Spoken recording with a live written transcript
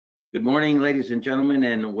Good morning, ladies and gentlemen,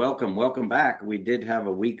 and welcome back. We did have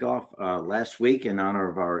a week off last week in honor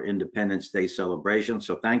of our Independence Day celebration.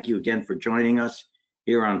 So thank you again for joining us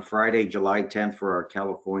here on Friday, July 10th for our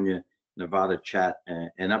California, Nevada chat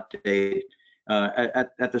and update.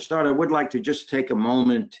 At the start, I would like to just take a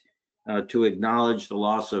moment to acknowledge the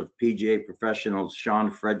loss of PGA professional Sean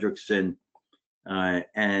Fredrickson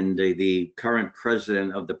and the current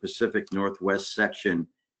president of the Pacific Northwest section,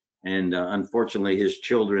 and unfortunately his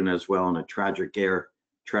children as well in a tragic air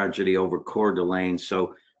tragedy over Coeur d'Alene.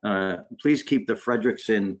 So please keep the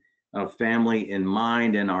Fredrickson family in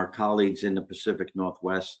mind and our colleagues in the Pacific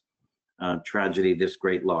Northwest tragedy, this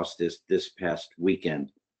great loss this past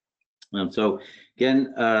weekend. So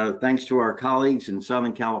again, thanks to our colleagues in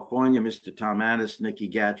Southern California, Mr. Tom Addis, Nikki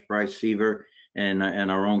Gatch, Bryce Seaver, and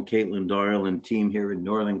our own Caitlin Doyle and team here in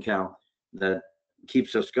Northern Cal that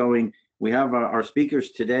keeps us going. We have our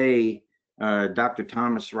speakers today, Dr.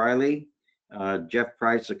 Thomas Riley, Jeff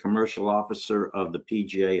Price, a commercial officer of the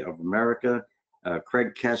PGA of America,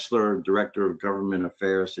 Craig Kessler, Director of Government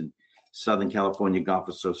Affairs in Southern California Golf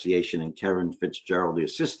Association, and Karen Fitzgerald, the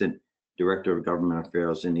Assistant Director of Government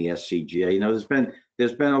Affairs in the SCGA. You know,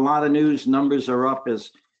 there's been a lot of news. Numbers are up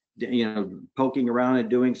as, you know, poking around and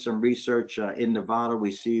doing some research in Nevada.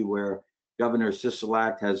 We see where Governor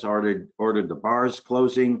Sisolak has ordered the bars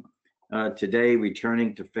closing today,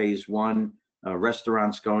 returning to phase one,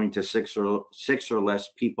 restaurants going to six or less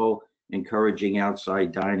people, encouraging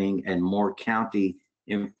outside dining, and more county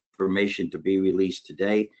information to be released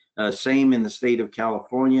today. Same in the state of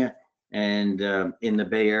California and in the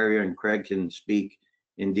Bay Area, and Craig can speak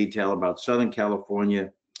in detail about Southern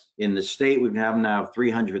California. In the state, we have now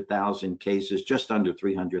 300,000 cases, just under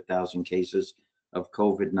 300,000 cases of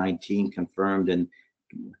COVID-19 confirmed, and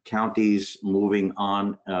counties moving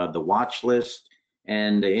on the watch list,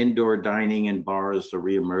 and the indoor dining and bars are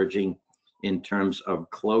reemerging in terms of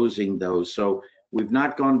closing those. So we've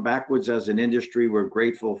not gone backwards as an industry. We're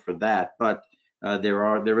grateful for that, but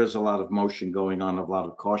there is a lot of motion going on, a lot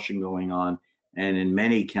of caution going on, and in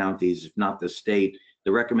many counties, if not the state,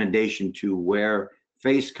 the recommendation to wear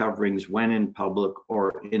face coverings when in public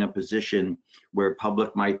or in a position where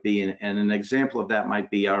public might be. And an example of that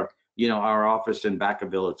might be our office in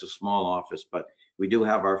Vacaville. It's a small office, but we do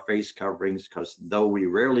have our face coverings because though we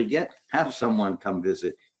rarely have someone come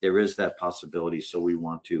visit, there is that possibility. So we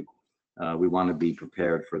want to be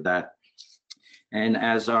prepared for that. And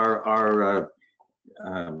as our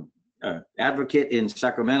advocate in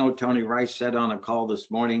Sacramento, Tony Rice, said on a call this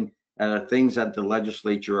morning, things at the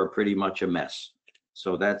legislature are pretty much a mess.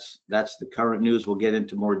 So that's the current news. We'll get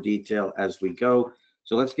into more detail as we go.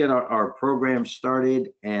 So let's get our program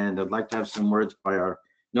started, and I'd like to have some words by our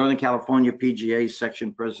Northern California PGA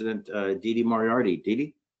Section President, Didi Moriarty.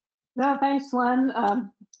 Didi? No, thanks, Len.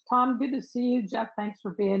 Tom, good to see you. Jeff, thanks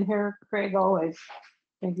for being here. Craig, always,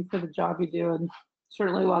 thank you for the job you do, and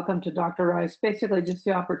certainly welcome to Dr. Rice. Basically, just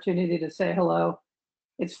the opportunity to say hello.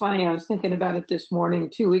 It's funny, I was thinking about it this morning.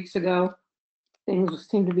 2 weeks ago, things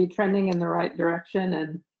seemed to be trending in the right direction,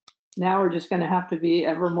 and now we're just going to have to be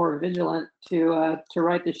ever more vigilant to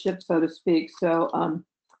right the ship, so to speak. So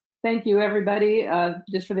thank you, everybody,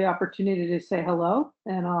 just for the opportunity to say hello,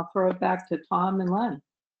 and I'll throw it back to Tom and Len.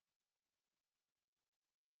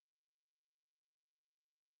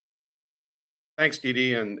 Thanks,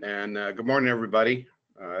 Didi, and good morning, everybody.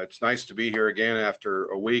 It's nice to be here again after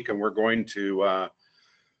a week, and we're going to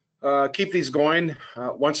keep these going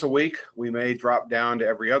once a week. We may drop down to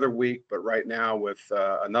every other week, but right now with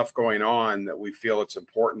enough going on that we feel it's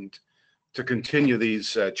important to continue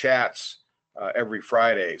these chats every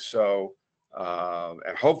Friday. So,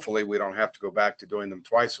 and hopefully we don't have to go back to doing them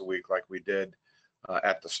twice a week like we did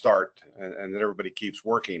at the start, and that everybody keeps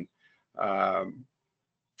working.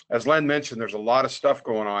 As Len mentioned, there's a lot of stuff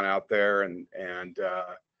going on out there, and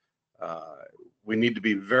we need to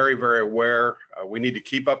be very, very aware. We need to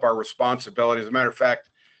keep up our responsibilities. As a matter of fact,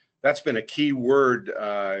 that's been a key word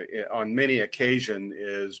on many occasions,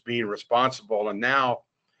 is being responsible. And now,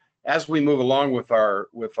 as we move along with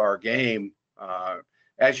our game,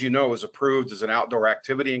 as you know, is approved as an outdoor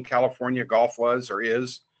activity in California. Golf was or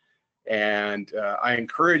is, and I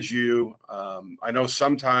encourage you. I know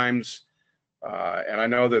sometimes, and I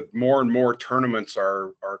know that more and more tournaments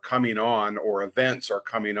are coming on, or events are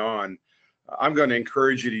coming on. I'm going to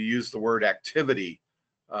encourage you to use the word activity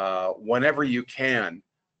whenever you can.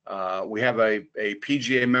 We have a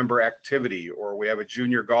PGA member activity, or we have a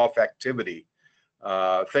junior golf activity,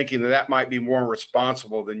 thinking that might be more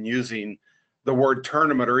responsible than using the word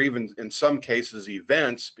tournament, or even in some cases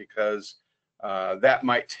events, because that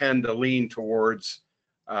might tend to lean towards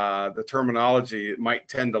the terminology might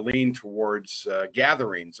tend to lean towards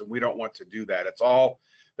gatherings, and we don't want to do that. It's all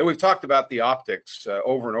that we've talked about the optics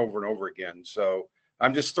over and over and over again. So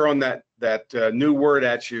I'm just throwing that new word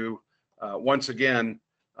at you once again,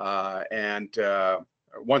 and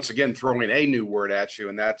once again throwing a new word at you,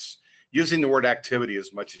 and that's using the word activity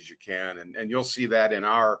as much as you can. And you'll see that in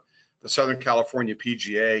the Southern California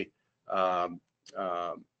PGA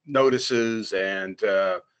notices and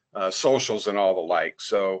socials and all the like.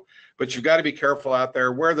 So, but you've got to be careful out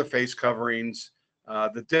there. Wear the face coverings,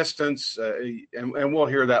 the distance, and we'll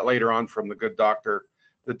hear that later on from the good doctor.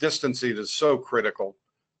 The distancing is so critical.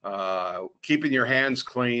 Keeping your hands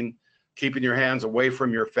clean, keeping your hands away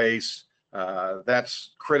from your face,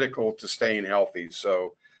 that's critical to staying healthy.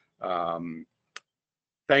 So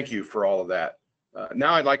thank you for all of that.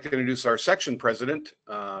 Now I'd like to introduce our section president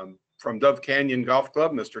from Dove Canyon Golf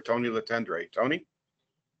Club, Mr. Tony Latendre. Tony?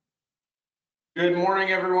 Good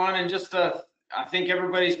morning, everyone. And just I think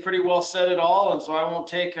everybody's pretty well said it all, and so I won't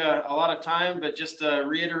take a lot of time, but just to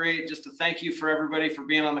reiterate, just to thank you for everybody for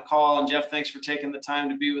being on the call. And Jeff, thanks for taking the time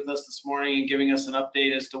to be with us this morning and giving us an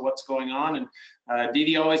update as to what's going on. And Dee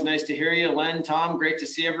Dee, always nice to hear you. Len, Tom, great to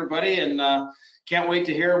see everybody, and can't wait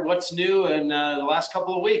to hear what's new in the last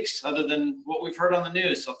couple of weeks, other than what we've heard on the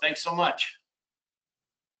news. So thanks so much.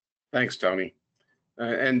 Thanks, Tony.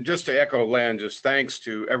 And just to echo Len, just thanks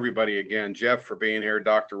to everybody again, Jeff for being here,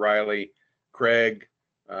 Dr. Riley, Craig,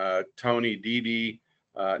 Tony, Dee Dee,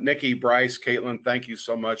 Nikki, Bryce, Caitlin, thank you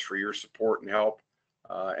so much for your support and help.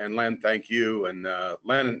 And Len, thank you. And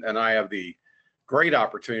Len and I have the great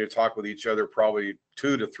opportunity to talk with each other probably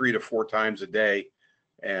 2 to 3 to 4 times a day.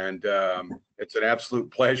 And it's an absolute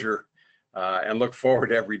pleasure and look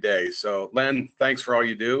forward every day. So Len, thanks for all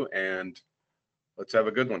you do, and let's have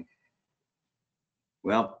a good one.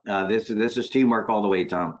 Well, this is teamwork all the way,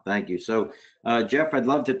 Tom. Thank you. So, Jeff, I'd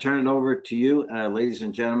love to turn it over to you, ladies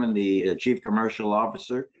and gentlemen, the Chief Commercial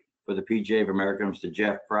Officer for the PGA of America, Mr.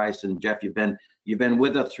 Jeff Price. And Jeff, you've been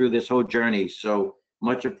with us through this whole journey, so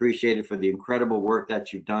much appreciated for the incredible work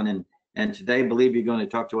that you've done. And today, I believe you're going to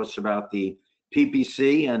talk to us about the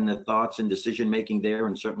PPC and the thoughts and decision making there,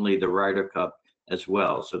 and certainly the Ryder Cup as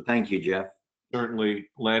well. So, thank you, Jeff. Certainly,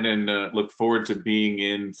 Len, and look forward to being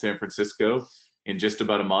in San Francisco in just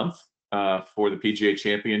about a month for the PGA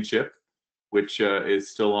Championship, which is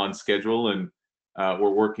still on schedule, and we're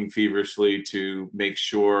working feverishly to make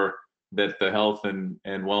sure that the health and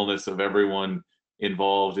wellness of everyone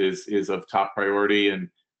involved is of top priority, and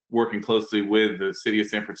working closely with the city of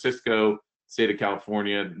San Francisco, state of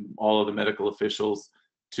California, all of the medical officials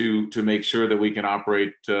to make sure that we can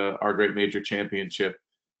operate our great major championship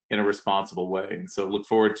in a responsible way. And so look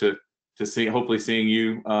forward to hopefully seeing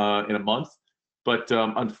you in a month. But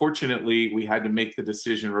unfortunately, we had to make the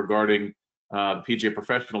decision regarding the PGA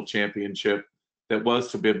Professional Championship that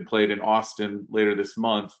was to be played in Austin later this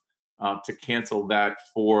month to cancel that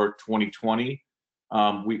for 2020.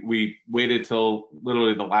 We waited till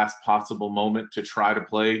literally the last possible moment to try to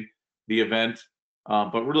play the event.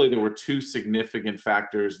 But really, there were 2 significant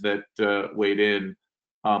factors that weighed in.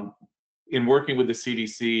 In working with the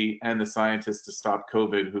CDC and the scientists to stop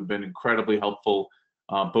COVID, who've been incredibly helpful,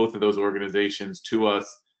 both of those organizations, to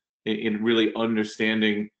us in really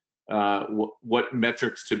understanding what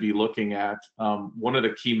metrics to be looking at. One of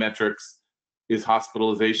the key metrics is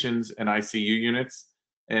hospitalizations and ICU units.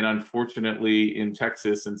 And unfortunately, in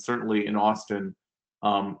Texas and certainly in Austin,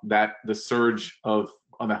 that the surge on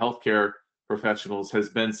the healthcare professionals has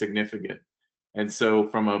been significant. And so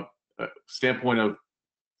from a standpoint of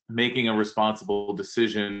making a responsible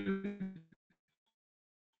decision,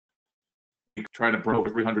 trying to bring over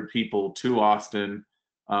 300 people to Austin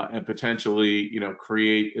and potentially,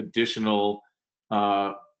 create additional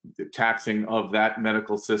taxing of that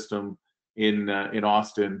medical system in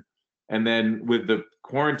Austin. And then with the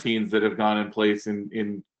quarantines that have gone in place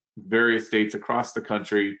in various states across the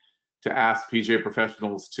country, to ask PGA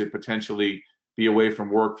professionals to potentially be away from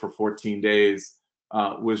work for 14 days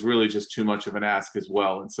was really just too much of an ask as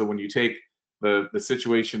well. And so when you take the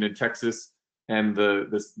situation in Texas and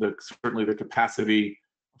certainly the capacity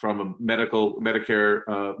from a medical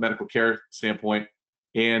care standpoint,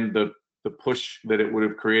 and the push that it would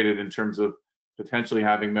have created in terms of potentially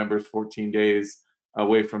having members 14 days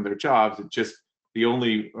away from their jobs, the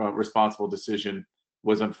only responsible decision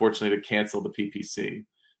was unfortunately to cancel the PPC.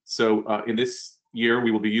 So in this year,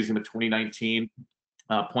 we will be using the 2019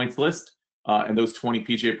 points list, and those 20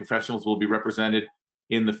 PGA professionals will be represented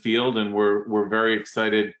in the field, and we're very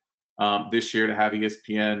excited this year to have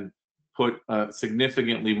ESPN put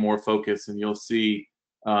significantly more focus, and you'll see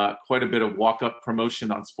quite a bit of walk-up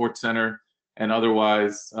promotion on SportsCenter and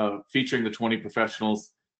otherwise, featuring the 20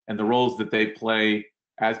 professionals and the roles that they play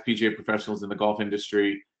as PGA professionals in the golf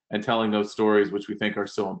industry, and telling those stories, which we think are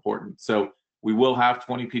so important. So we will have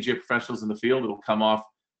 20 PGA professionals in the field. It'll come off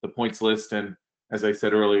the points list. And as I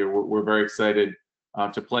said earlier, we're very excited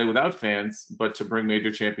to play without fans, but to bring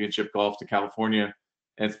major championship golf to California,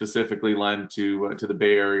 and specifically Len to the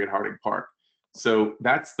Bay Area at Harding Park. So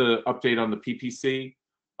that's the update on the PPC.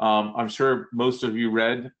 I'm sure most of you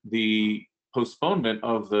read the postponement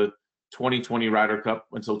of the 2020 Ryder Cup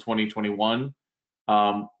until 2021.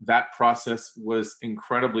 That process was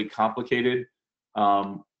incredibly complicated.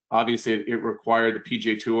 Obviously, it required the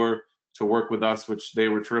PGA Tour to work with us, which they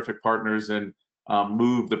were terrific partners, and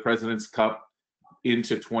move the President's Cup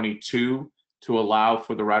into 22 to allow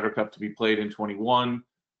for the Ryder Cup to be played in 21.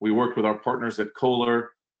 We worked with our partners at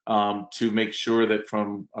Kohler to make sure that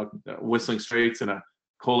from Whistling Straits and a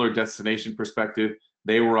Kohler destination perspective,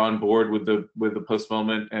 they were on board with the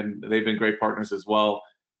postponement, and they've been great partners as well.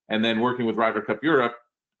 And then working with Ryder Cup Europe,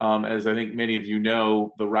 as I think many of you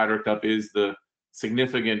know, the Ryder Cup is the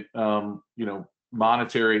significant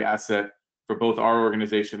monetary asset for both our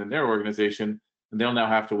organization and their organization, and they'll now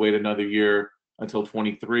have to wait another year until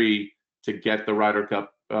 23 to get the Ryder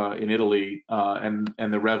Cup in Italy and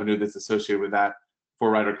the revenue that's associated with that for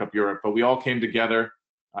Ryder Cup Europe. But we all came together.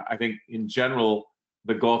 I think in general,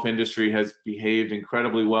 the golf industry has behaved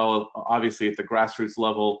incredibly well, obviously at the grassroots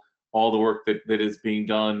level, all the work that is being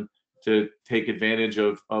done to take advantage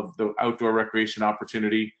of the outdoor recreation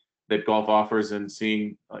opportunity that golf offers, and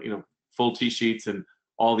seeing full tee sheets and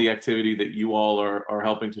all the activity that you all are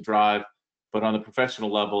helping to drive. But on the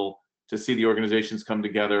professional level, to see the organizations come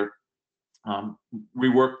together,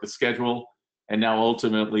 rework the schedule, and now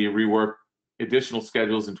ultimately rework additional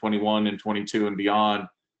schedules in 21 and 22 and beyond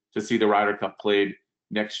to see the Ryder Cup played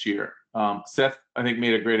next year. Seth, I think,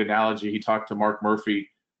 made a great analogy. He talked to Mark Murphy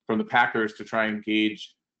from the Packers to try and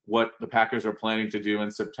gauge what the Packers are planning to do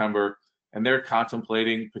in September, and they're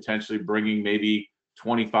contemplating potentially bringing maybe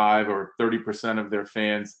 25 or 30% of their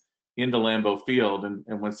fans into Lambeau Field. And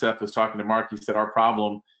when Seth was talking to Mark, he said, our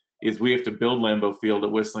problem is we have to build Lambeau Field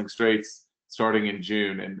at Whistling Straits starting in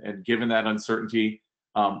June. And given that uncertainty,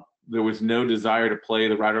 there was no desire to play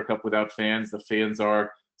the Ryder Cup without fans. The fans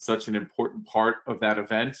are such an important part of that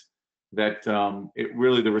event that it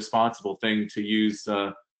really, the responsible thing, to use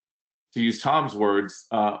Tom's words,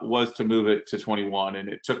 was to move it to 21. And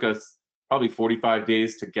it took us probably 45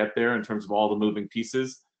 days to get there in terms of all the moving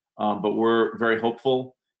pieces. But we're very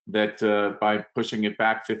hopeful that by pushing it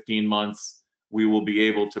back 15 months, we will be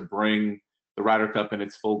able to bring the Ryder Cup in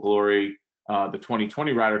its full glory, the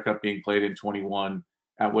 2020 Ryder Cup being played in 21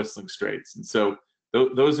 at Whistling Straits. And so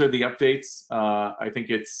those are the updates. I think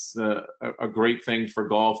it's a great thing for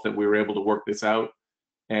golf that we were able to work this out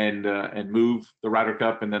and move the Ryder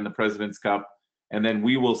Cup and then the President's Cup. And then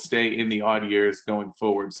we will stay in the odd years going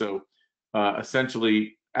forward. So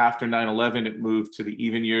essentially, after 9/11, it moved to the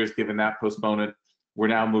even years, given that postponement. We're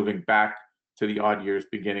now moving back to the odd years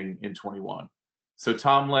beginning in 21. So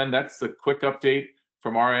Tom, Len, that's a quick update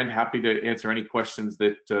from our end. Happy to answer any questions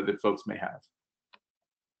that folks may have.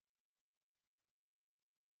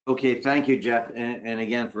 Okay, thank you, Jeff. And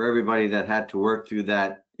again, for everybody that had to work through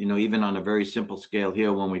that, even on a very simple scale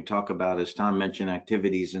here, when we talk about, as Tom mentioned,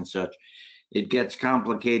 activities and such, it gets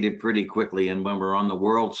complicated pretty quickly. And when we're on the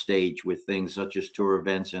world stage with things such as tour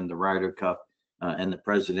events and the Ryder Cup and the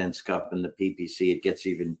President's Cup and the PPC, it gets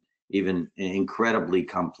even incredibly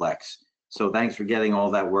complex. So thanks for getting all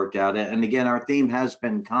that worked out. And again, our theme has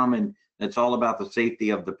been common. It's all about the safety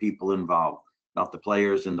of the people involved, about the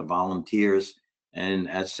players and the volunteers. And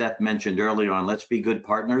as Seth mentioned earlier on, let's be good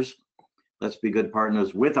partners. Let's be good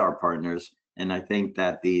partners with our partners. And I think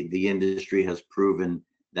that the industry has proven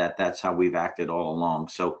that that's how we've acted all along.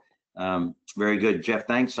 So very good, Jeff.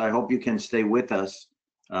 Thanks. I hope you can stay with us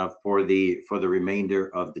for the remainder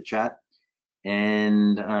of the chat.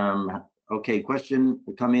 And okay, question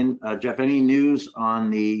will come in. Jeff, any news on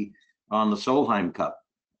the Solheim Cup?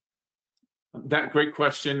 That great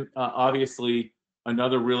question. Obviously,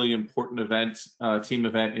 another really important event, team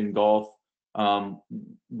event in golf.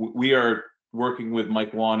 We are working with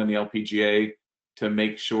Mike Wan and the LPGA to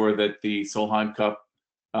make sure that the Solheim Cup,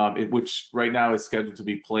 which right now is scheduled to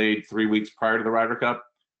be played 3 weeks prior to the Ryder Cup,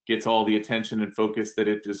 gets all the attention and focus that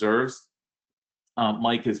it deserves.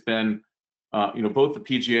 Mike has been, both the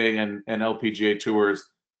PGA and LPGA tours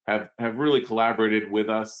have really collaborated with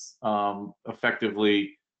us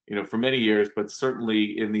effectively, for many years, but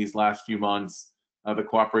certainly in these last few months, the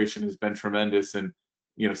cooperation has been tremendous. And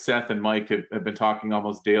Seth and Mike have been talking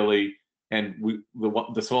almost daily. And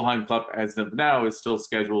the Solheim Cup, as of now, is still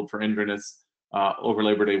scheduled for Inverness over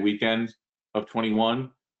Labor Day weekend of 21.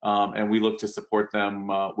 And we look to support them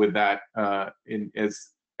with that in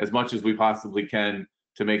as much as we possibly can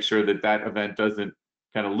to make sure that that event doesn't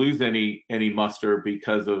kind of lose any muster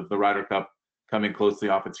because of the Ryder Cup coming closely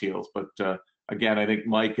off its heels. But again, I think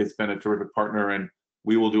Mike has been a terrific partner, and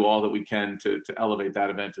we will do all that we can to elevate that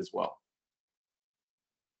event as well.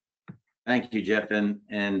 Thank you, Jeff. And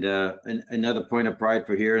another point of pride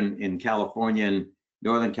for here in California, in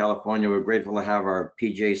Northern California, we're grateful to have our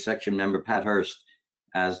PGA section member, Pat Hurst,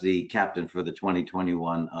 as the captain for the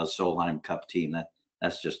 2021 Solheim Cup team.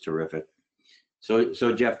 That's just terrific. So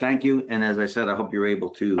Jeff, thank you. And as I said, I hope you're able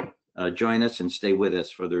to join us and stay with us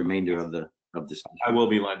for the remainder of this. I will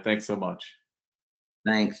be, Len. Thanks so much.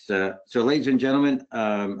 Thanks. So ladies and gentlemen,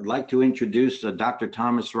 I'd like to introduce Dr.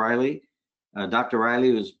 Thomas Riley. Dr.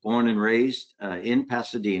 Riley was born and raised in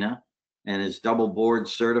Pasadena and is double board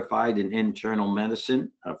certified in internal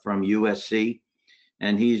medicine from USC.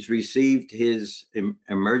 And he's received his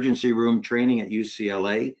emergency room training at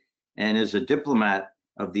UCLA and is a diplomat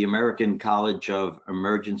of the American College of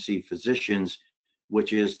Emergency Physicians,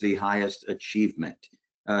 which is the highest achievement.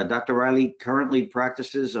 Dr. Riley currently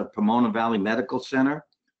practices at Pomona Valley Medical Center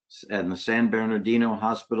and the San Bernardino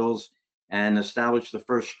hospitals, and established the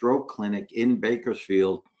first stroke clinic in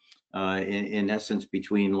Bakersfield, in essence,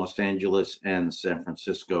 between Los Angeles and San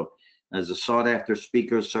Francisco. As a sought after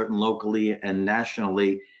speaker, certain locally and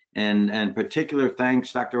nationally, and particular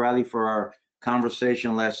thanks, Dr. Riley, for our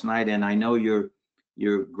conversation last night. And I know you're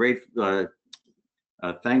great,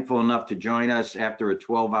 thankful enough to join us after a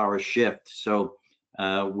 12-hour shift. So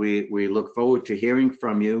we look forward to hearing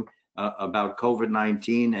from you about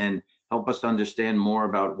COVID-19 and help us understand more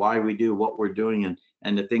about why we do what we're doing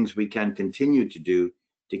and the things we can continue to do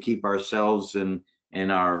to keep ourselves and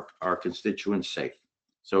our constituents safe.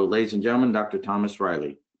 So ladies and gentlemen, Dr. Thomas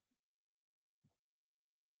Riley.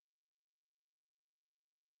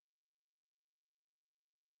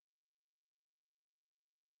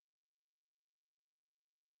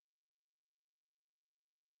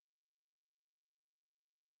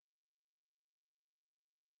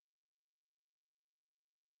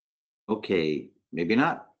 Okay, maybe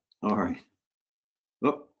not. All right. Oh,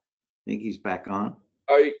 I think he's back on.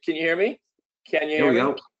 Can you hear me? Can you There hear we me?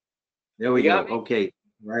 go. There we You go. got me? Okay,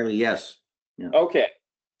 Riley, yes. Yeah. Okay.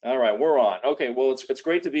 All right, we're on. Okay, well, it's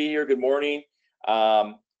great to be here. Good morning.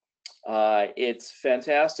 It's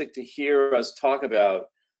fantastic to hear us talk about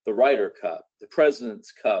the Ryder Cup, the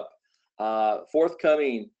President's Cup,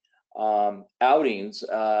 forthcoming outings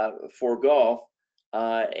for golf.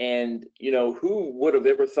 And, you know, who would have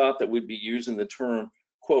ever thought that we'd be using the term,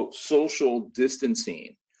 quote, social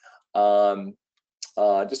distancing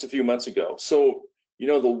just a few months ago. So, you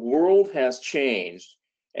know, the world has changed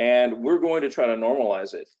and we're going to try to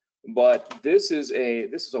normalize it. But this is a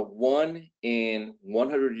 1 in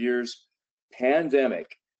 100 years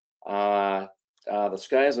pandemic. The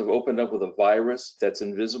skies have opened up with a virus that's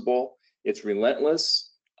invisible. It's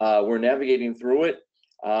relentless. We're navigating through it.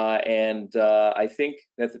 And I think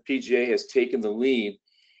that the PGA has taken the lead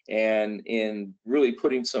and in really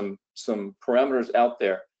putting some parameters out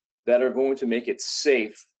there that are going to make it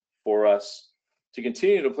safe for us to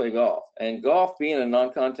continue to play golf. And golf being a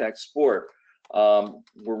non-contact sport,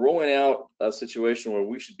 we're rolling out a situation where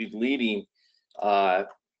we should be leading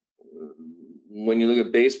when you look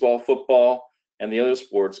at baseball, football, and the other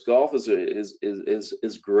sports. Golf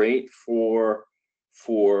is great for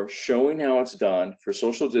showing how it's done, for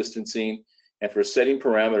social distancing, and for setting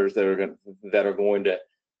parameters that are going to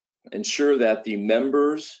ensure that the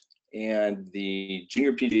members and the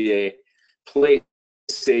junior PGA play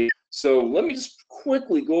safe. So let me just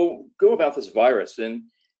quickly go about this virus, and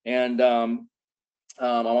I'm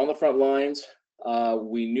on the front lines.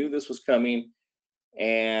 We knew this was coming,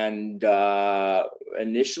 and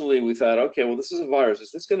initially we thought, okay, well, this is a virus.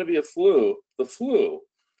 Is this going to be a flu? The flu.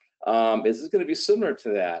 Is this going to be similar to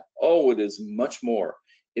that? Oh, it is much more.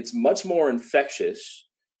 It's much more infectious.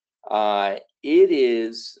 It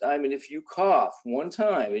is, I mean, if you cough one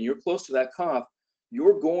time and you're close to that cough,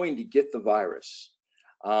 you're going to get the virus.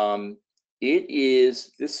 This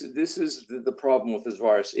is the problem with this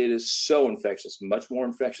virus. It is so infectious, much more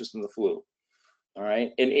infectious than the flu. All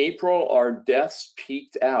right. In April, our deaths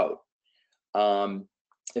peaked out.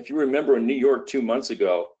 If you remember in New York 2 months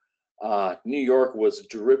ago, New York was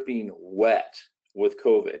dripping wet with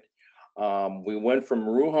COVID. We went from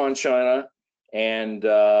Wuhan, China, and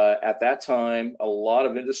at that time, a lot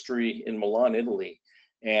of industry in Milan, Italy,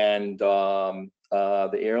 and the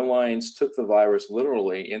airlines took the virus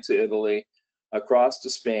literally into Italy, across to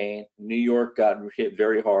Spain. New York got hit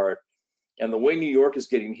very hard, And the way New York is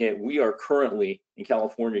getting hit, we are currently in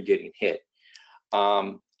California getting hit.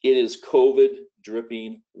 It is COVID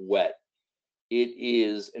dripping wet. It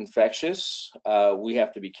is infectious. We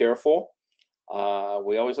have to be careful.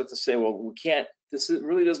 We always like to say, well, we can't, this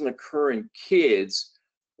really doesn't occur in kids.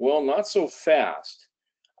 Well, not so fast.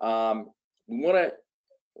 We want to,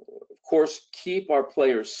 of course, keep our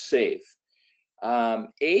players safe.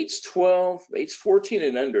 Age 12, age 14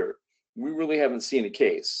 and under, we really haven't seen a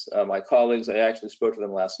case. My colleagues, I actually spoke to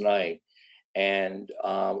them last night, and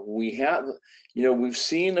we have, we've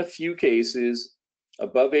seen a few cases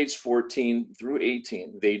above age 14 through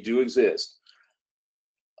 18. They do exist.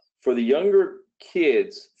 For the younger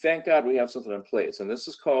kids, thank God we have something in place, and this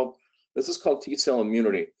is called T-cell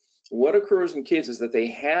immunity. What occurs in kids is that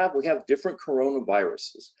we have different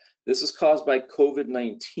coronaviruses. This is caused by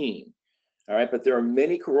COVID-19. All right, but there are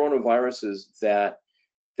many coronaviruses that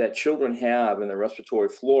children have in their respiratory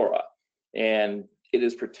flora, and it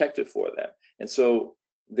is protected for them. And so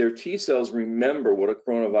their T cells remember what a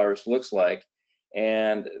coronavirus looks like,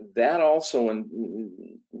 and that also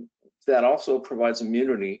provides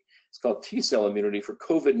immunity. It's called T cell immunity for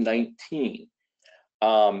COVID-19.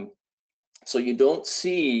 So you don't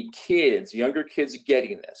see younger kids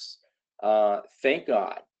getting this. Thank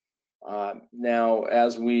God. Now,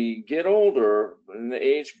 as we get older, in the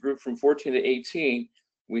age group from 14 to 18,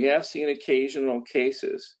 we have seen occasional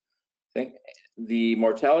cases. I think the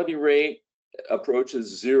mortality rate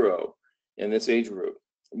approaches 0 in this age group,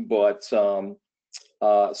 but so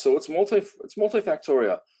it's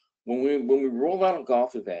multifactorial. When we roll out a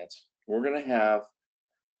golf event, we're going to have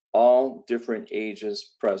all different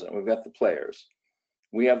ages present. We've got the players,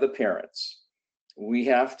 we have the parents, we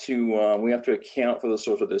have to account for the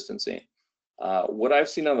social distancing. What I've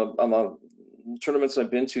seen on the tournaments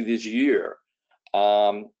I've been to this year,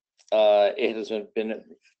 it has been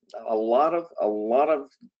a lot of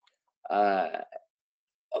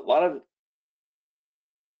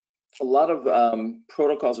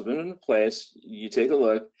protocols have been in place. You take a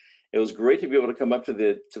look. It was great to be able to come up to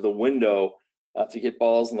the window to get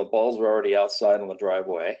balls, and the balls were already outside on the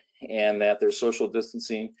driveway, and that there's social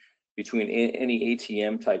distancing between any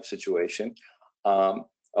ATM type situation. On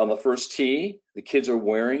the first tee, the kids are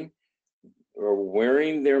wearing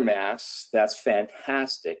their masks. That's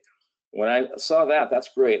fantastic. When I saw that, that's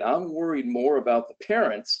great. I'm worried more about the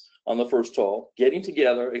parents on the first hole getting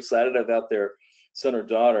together, excited about their son or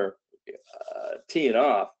daughter teeing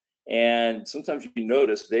off, and sometimes you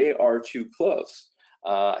notice they are too close.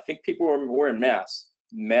 I think people are wearing masks.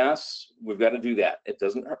 Masks, we've got to do that. It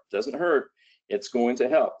doesn't hurt. It's going to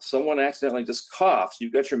help. Someone accidentally just coughs,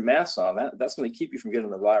 you've got your mask on. That's going to keep you from getting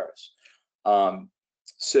the virus.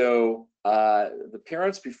 So the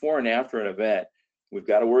parents before and after an event, we've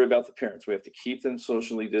got to worry about the parents. We have to keep them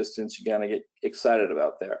socially distanced. You got to get excited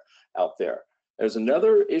out there. There's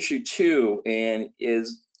another issue too, and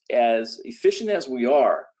is as efficient as we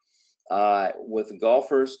are with the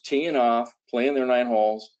golfers teeing off, playing their 9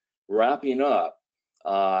 holes, wrapping up,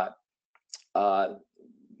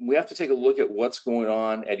 we have to take a look at what's going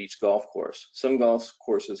on at each golf course. Some golf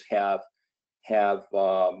courses have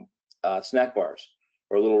snack bars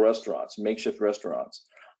or little restaurants, makeshift restaurants.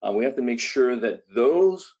 We have to make sure that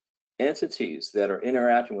those entities that are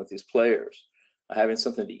interacting with these players are having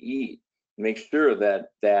something to eat. Make sure that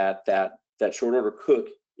short order cook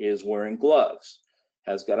is wearing gloves,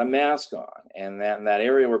 has got a mask on, and that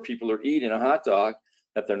area where people are eating a hot dog,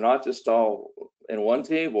 that they're not just all in one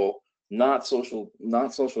table, not social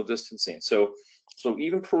distancing. So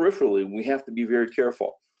even peripherally, we have to be very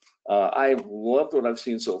careful. I've loved what I've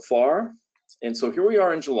seen so far. And so here we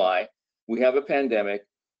are in July. We have a pandemic.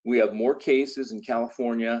 We have more cases in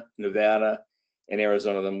California, Nevada, and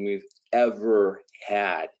Arizona than we've ever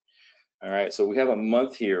had. All right, so we have a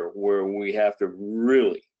month here where we have to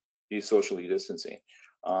really be socially distancing.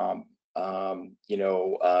 The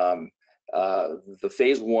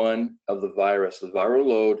phase 1 of the virus, the viral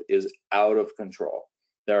load is out of control.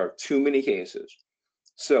 There are too many cases.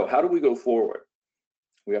 So how do we go forward?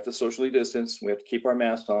 We have to socially distance. We have to keep our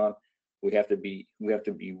masks on. We have to be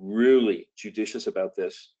really judicious about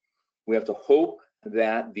this. We have to hope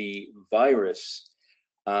that the virus,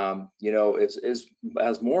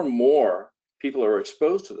 as more and more people are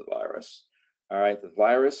exposed to the virus. All right, the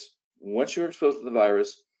virus. Once you're exposed to the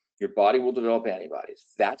virus, your body will develop antibodies.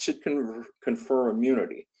 That should confer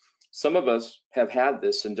immunity. Some of us have had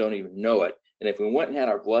this and don't even know it. And if we went and had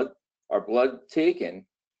our blood taken,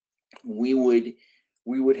 we would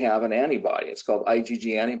have an antibody. It's called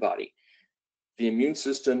IgG antibody. The immune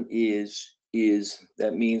system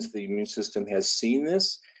that means the immune system has seen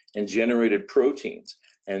this and generated proteins.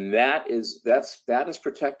 And that is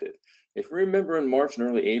protected. If you remember in March and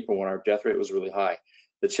early April when our death rate was really high,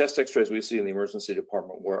 the chest x-rays we see in the emergency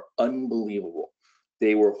department were unbelievable.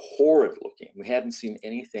 They were horrid looking. We hadn't seen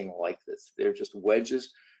anything like this. They're just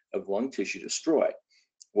wedges of lung tissue destroyed.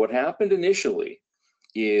 What happened initially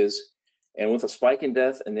is, and with a spike in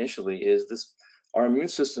death initially, is this: our immune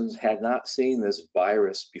systems had not seen this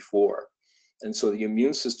virus before. And so the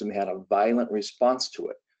immune system had a violent response to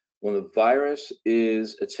it. When the virus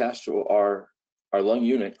is attached to our lung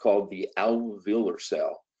unit called the alveolar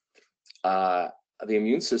cell, the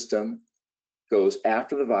immune system goes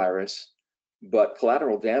after the virus, but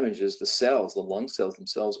collateral damage is the cells, the lung cells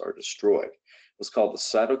themselves are destroyed. It's called the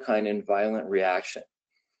cytokinin violent reaction.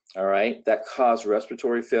 All right, that caused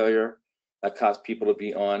respiratory failure, that caused people to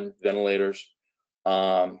be on ventilators.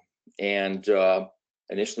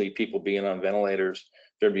 Initially people being on ventilators,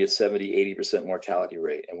 there'd be a 70–80% mortality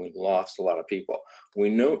rate, and we lost a lot of people. We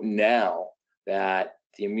know now that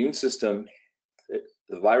the immune system,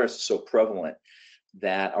 the virus is so prevalent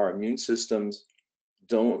that our immune systems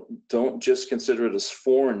don't just consider it as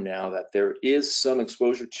foreign now, that there is some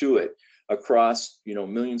exposure to it across,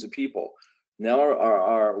 millions of people.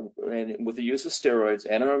 Now and with the use of steroids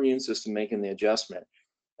and our immune system making the adjustment,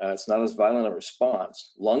 it's not as violent a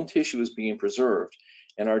response. Lung tissue is being preserved,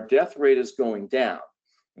 and our death rate is going down.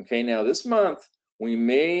 Okay, now this month, we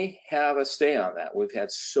may have a stay on that. We've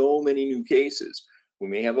had so many new cases. We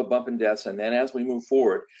may have a bump in deaths, and then as we move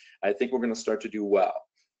forward, I think we're going to start to do well.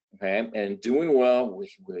 Okay, and doing well,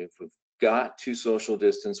 we've got to social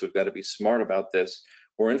distance. We've got to be smart about this.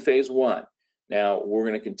 We're in phase 1. Now, we're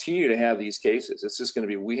going to continue to have these cases. It's just going to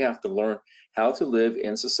be, we have to learn how to live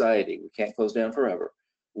in society. We can't close down forever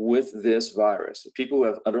with this virus. People who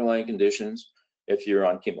have underlying conditions, if you're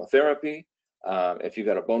on chemotherapy, if you've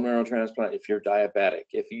got a bone marrow transplant, if you're diabetic,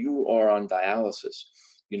 if you are on dialysis,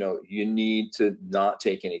 you need to not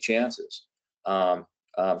take any chances.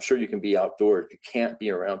 Sure, you can be outdoors. You can't be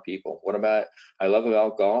around people. I love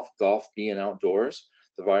about golf being outdoors.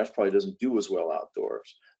 The virus probably doesn't do as well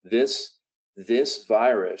outdoors. This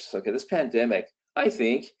virus, okay, this pandemic, I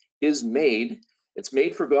think, it's made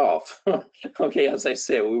for golf. Okay, as I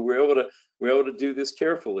said, we're able to do this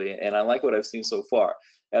carefully, and I like what I've seen so far.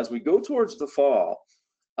 As we go towards the fall,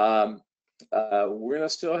 we're going to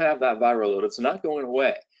still have that viral load. It's not going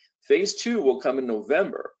away. Phase 2 will come in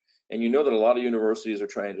November, and you know that a lot of universities are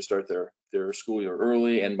trying to start their school year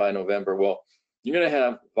early, and by November, well, you're going to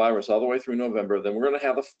have virus all the way through November. Then we're going to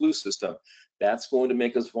have a flu system. That's going to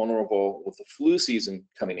make us vulnerable with the flu season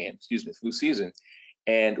coming in. Flu season,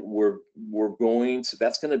 and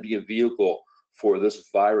that's going to be a vehicle for this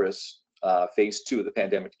virus, phase 2 of the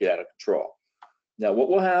pandemic, to get out of control. Now, what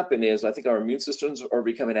will happen is, I think our immune systems are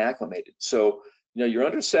becoming acclimated. So, you're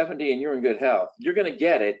under 70 and you're in good health. You're going to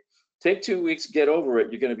get it. Take 2 weeks, get over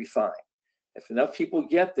it. You're going to be fine. If enough people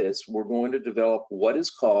get this, we're going to develop what is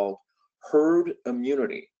called herd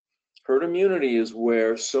immunity. Herd immunity is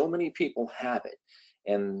where so many people have it,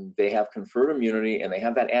 and they have conferred immunity, and they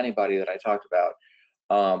have that antibody that I talked about,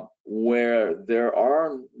 where there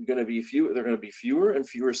are going to be fewer and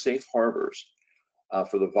fewer safe harbors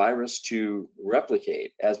for the virus to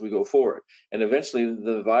replicate as we go forward, and eventually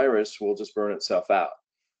the virus will just burn itself out.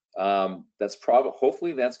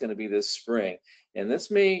 Hopefully that's going to be this spring, and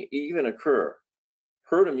this may even occur.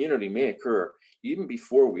 Herd immunity may occur even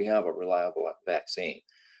before we have a reliable vaccine.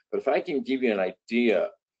 But if I can give you an idea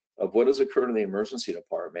of what has occurred in the emergency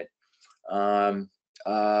department,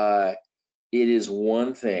 it is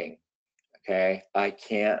one thing. Okay, I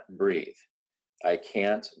can't breathe. I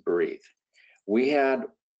can't breathe.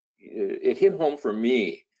 It hit home for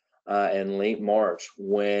me in late March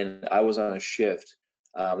when I was on a shift.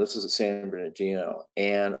 This is at San Bernardino,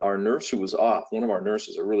 and our nurse who was off, one of our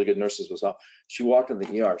nurses, a really good nurse, was off. She walked in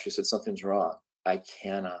the ER. She said, "Something's wrong. I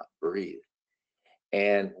cannot breathe."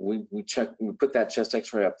 And we put that chest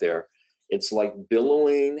X-ray up there. It's like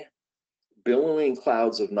billowing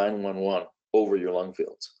clouds of 911 over your lung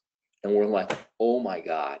fields. And we're like, oh my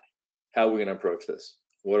God, how are we going to approach this?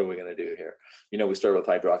 What are we going to do here? We started with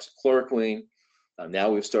hydroxychloroquine. Now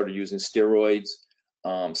we've started using steroids.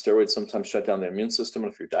 Steroids sometimes shut down the immune system.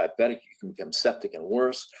 And if you're diabetic, you can become septic and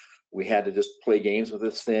worse. We had to just play games with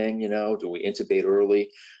this thing. Do we intubate early?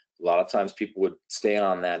 A lot of times people would stay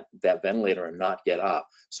on that ventilator and not get up.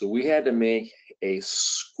 So we had to make a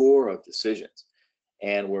score of decisions.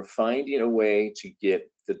 And we're finding a way to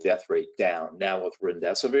get the death rate down. Now with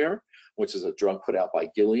remdesivir, which is a drug put out by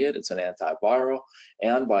Gilead, it's an antiviral,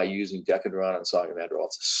 and by using Decadron and Solumadrol,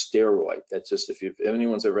 it's a steroid. That's just, if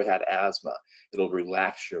anyone's ever had asthma, it'll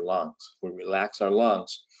relax your lungs. We relax our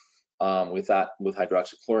lungs. with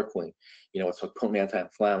hydroxychloroquine. You know, it's a potent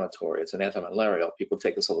anti-inflammatory. It's an anti-malarial. People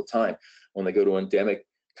take this all the time when they go to endemic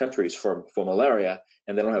countries for malaria,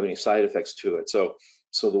 and they don't have any side effects to it. So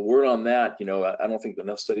the word on that, you know, I don't think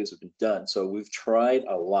enough studies have been done. So we've tried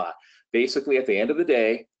a lot. Basically, at the end of the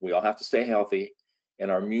day, we all have to stay healthy, and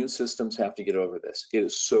our immune systems have to get over this. It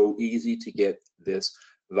is so easy to get this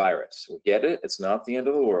virus. We get it. It's not the end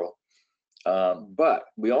of the world. But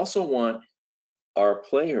we also want our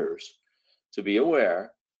players to be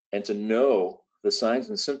aware and to know the signs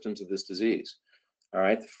and symptoms of this disease. All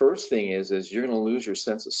right. The first thing is you're going to lose your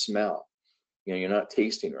sense of smell. You know, you're not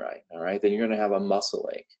tasting right. All right. Then you're going to have a muscle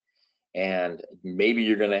ache, and maybe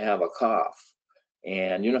you're going to have a cough,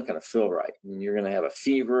 and you're not going to feel right. And you're going to have a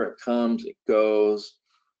fever. It comes, it goes.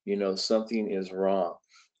 You know, something is wrong.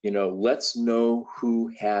 You know, let's know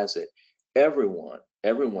who has it. Everyone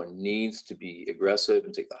needs to be aggressive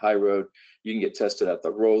and take the high road. You can get tested at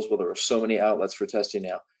the Roseville. There are so many outlets for testing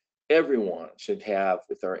now. Everyone should have,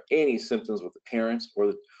 if there are any symptoms with the parents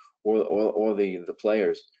or the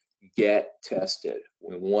players, get tested.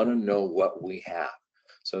 We want to know what we have.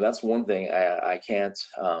 So that's one thing I can't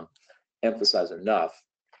emphasize enough.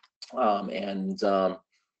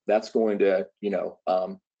 That's going to, you know,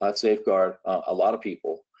 safeguard a lot of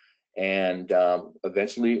people. And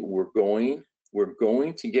eventually we're going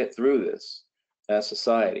to get through this as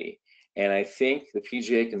society. And I think the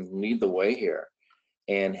PGA can lead the way here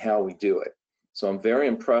and how we do it. So I'm very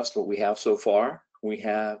impressed what we have so far. We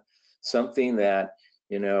have something that,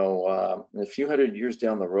 you know, a few hundred years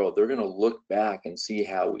down the road, they're going to look back and see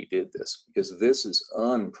how we did this, because this is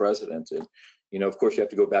unprecedented. You know, of course, you have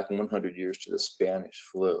to go back 100 years to the Spanish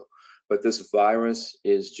flu, but this virus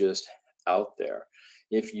is just out there.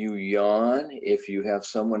 If you yawn, if you have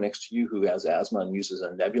someone next to you who has asthma and uses a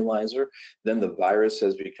nebulizer, then the virus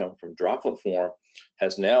has become from droplet form,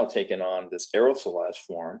 has now taken on this aerosolized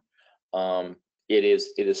form. It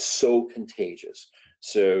is so contagious.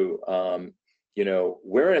 So, you know,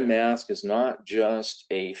 wearing a mask is not just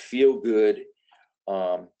a feel-good,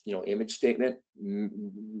 you know, image statement.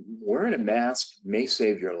 Wearing a mask may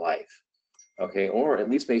save your life, okay, or at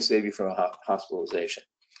least may save you from a hospitalization.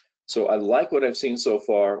 So I like what I've seen so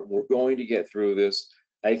far. We're going to get through this.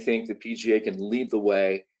 I think the PGA can lead the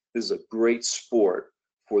way. This is a great sport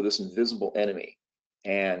for this invisible enemy.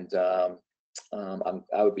 And I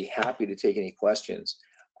would be happy to take any questions.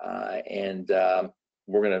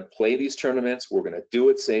 We're going to play these tournaments. We're going to do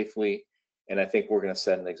it safely. And I think we're going to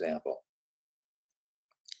set an example.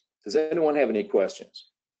 Does anyone have any questions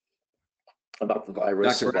about the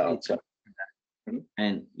virus?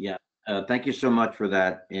 And yeah. Thank you so much for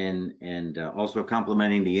that, and also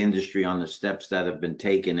complimenting the industry on the steps that have been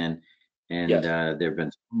taken, and Yes. there have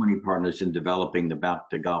been so many partners in developing the Back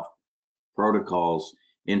to Golf protocols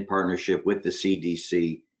in partnership with the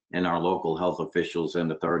CDC and our local health officials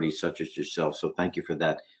and authorities such as yourself. So thank you for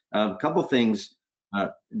that. A couple things,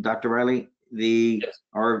 Dr. Riley. Yes.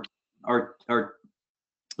 Our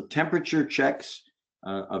temperature checks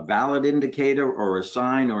a valid indicator or a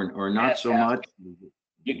sign, or not so much?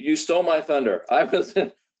 You stole my thunder. I was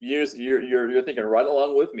you're thinking right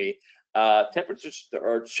along with me. Temperatures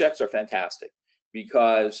or checks are fantastic,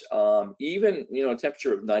 because even, you know, a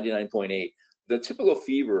temperature of 99.8, the typical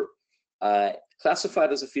fever,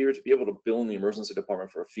 classified as a fever, to be able to bill in the emergency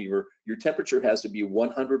department for a fever, your temperature has to be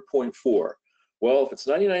 100.4. Well, if it's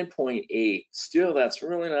 99.8, still that's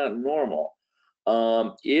really not normal.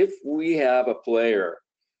 If we have a player,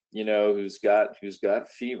 you know, who's got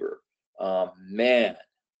fever, man,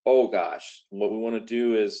 oh gosh, what we want to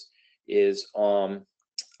do is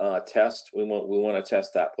test. We want to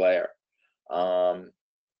test that player.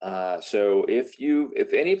 So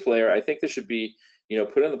if any player, I think this should be, you know,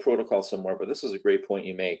 put in the protocol somewhere. But this is a great point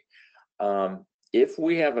you make.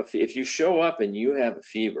 If you show up and you have a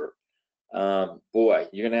fever, boy,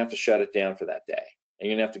 you're gonna have to shut it down for that day, and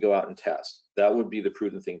you're gonna have to go out and test. That would be the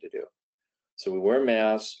prudent thing to do. So we wear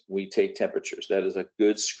masks, we take temperatures. That is a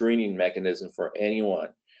good screening mechanism for anyone,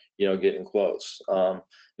 you know, getting close.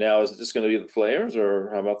 Now, is it just going to be the players, or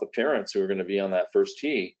how about the parents who are going to be on that first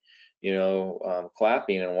tee, you know,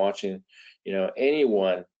 clapping and watching, you know,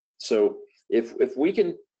 anyone? So if we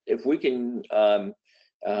can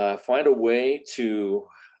find a way to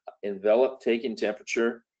envelop taking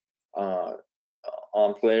temperature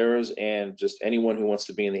on players and just anyone who wants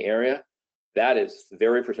to be in the area, that is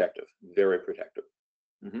very protective, very protective.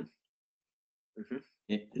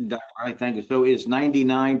 Dr. Riley, thank you. So is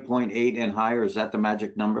 99.8 and higher, is that the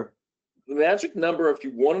magic number? The magic number, if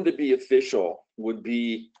you wanted to be official, would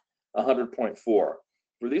be 100.4. For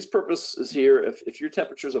these purposes here, if your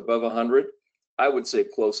temperature is above 100, I would say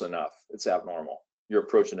close enough. It's abnormal. You're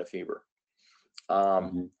approaching a fever.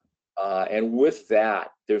 And with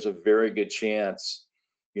that, there's a very good chance,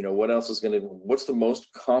 what's the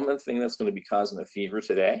most common thing that's going to be causing a fever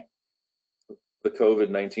today? The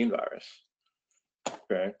COVID-19 virus.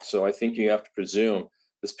 Okay, so I think you have to presume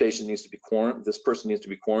this person needs to be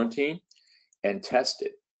quarantined and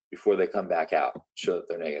tested before they come back out, show that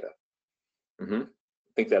they're negative. I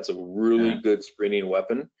think that's a really good screening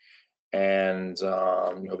weapon, and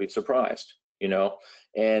you'll be surprised,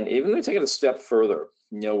 And even if we take it a step further,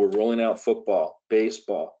 we're rolling out football,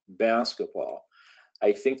 baseball, basketball.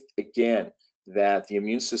 I think, again, that the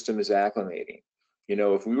immune system is acclimating.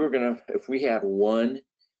 If we had one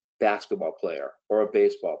basketball player or a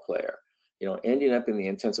baseball player, ending up in the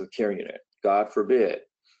intensive care unit, God forbid,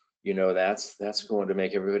 that's going to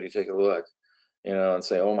make everybody take a look, and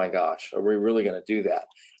say, oh my gosh, are we really going to do that?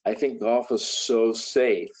 I think golf is so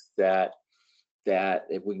safe that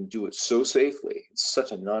if we can do it so safely, it's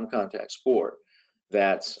such a non-contact sport,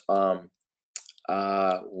 that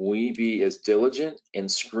we be as diligent in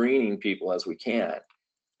screening people as we can.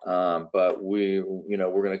 But we're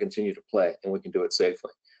going to continue to play, and we can do it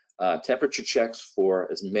safely. Temperature checks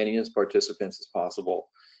for as many as participants as possible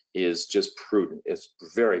is just prudent. It's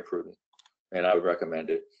very prudent, and I would recommend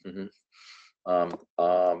it. We'll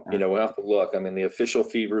have to look. I mean, the official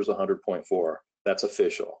fever is 100.4. That's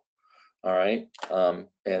official. All right.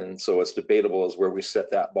 And so it's debatable as where we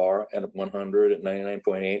set that bar at 100, at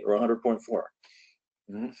 99.8, or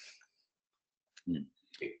 100.4.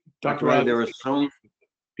 Dr. Riley, there was some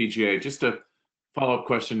PGA, just a follow-up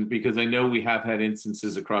question, because I know we have had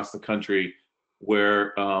instances across the country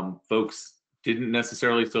where folks didn't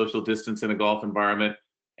necessarily social distance in a golf environment,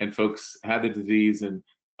 and folks had the disease, and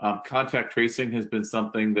contact tracing has been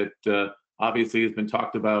something that obviously has been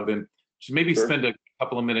talked about. And just maybe spend a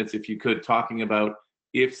couple of minutes, if you could, talking about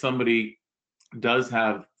if somebody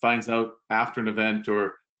finds out after an event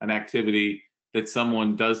or an activity that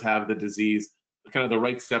someone does have the disease, kind of the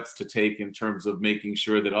right steps to take in terms of making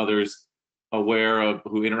sure that others aware of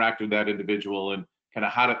who interact with that individual, and kind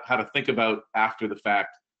of how to think about after the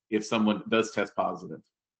fact if someone does test positive.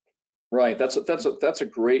 Right. That's a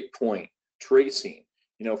great point. Tracing.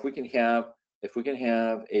 If we can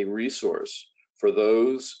have a resource for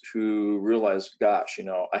those who realize, gosh,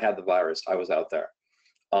 I had the virus, I was out there.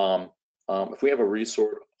 If we have a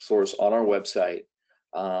resource on our website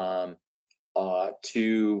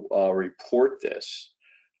to report this,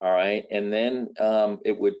 all right, and then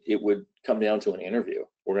it would come down to an interview.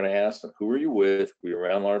 We're going to ask them, who are you with? We were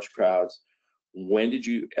around large crowds. When did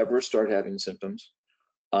you ever start having symptoms?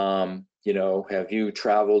 Have you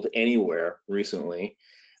traveled anywhere recently?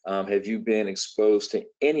 Have you been exposed to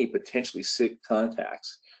any potentially sick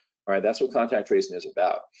contacts? All right, that's what contact tracing is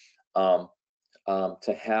about.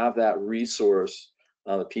 To have that resource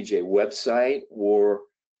on the PGA website, or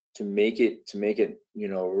to make it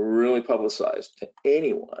really publicized to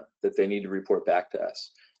anyone that they need to report back to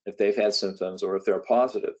us if they've had symptoms or if they're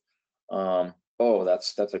positive. That'd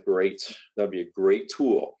be a great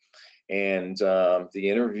tool. And the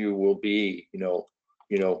interview will be,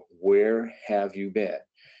 where have you been?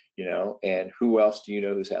 And who else do you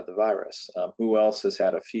know who's had the virus? Who else has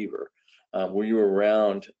had a fever? Were you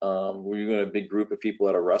around? Were you in a big group of people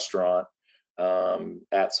at a restaurant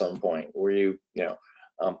at some point? Were you,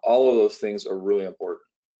 all of those things are really important.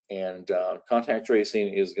 And contact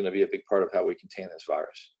tracing is going to be a big part of how we contain this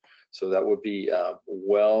virus. So that would be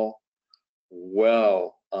well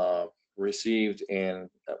received, and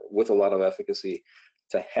with a lot of efficacy,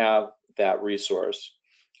 to have that resource,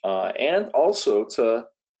 and also to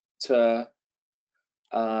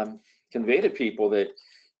convey to people that,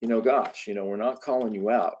 we're not calling you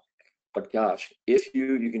out, but gosh, if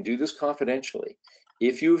you can do this confidentially.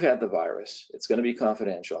 If you've had the virus, it's going to be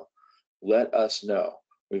confidential. Let us know.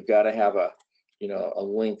 We've got to have a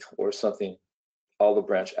link or something, olive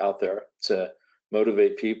branch out there to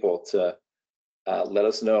motivate people to let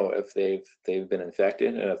us know if they've been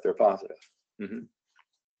infected and if they're positive.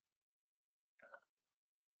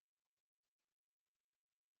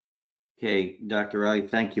 Okay, Dr. Riley,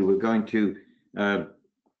 thank you. We're going to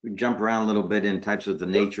jump around a little bit in types of the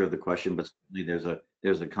nature of the question, but certainly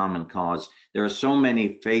there's a common cause. There are so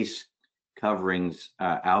many face coverings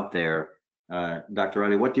out there. Dr.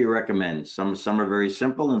 Riley, what do you recommend? Some are very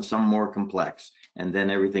simple and some more complex, and then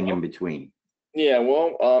everything in between. Yeah,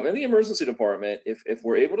 well, in the emergency department, if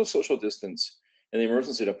we're able to social distance in the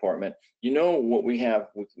emergency department, what we have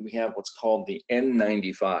what's called the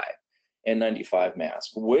N95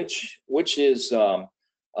 mask, which is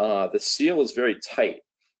the seal is very tight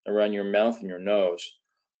around your mouth and your nose.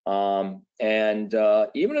 Even in the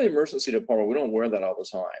emergency department, we don't wear that all the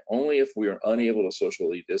time. Only if we are unable to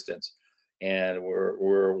socially distance and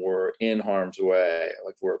we're in harm's way,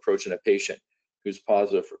 like we're approaching a patient who's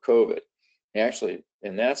positive for COVID. Actually,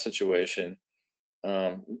 in that situation,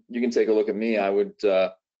 you can take a look at me.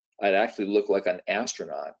 I'd actually look like an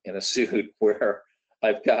astronaut in a suit where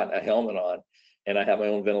I've got a helmet on and I have my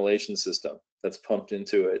own ventilation system that's pumped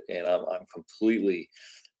into it, and I'm completely,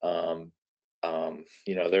 there's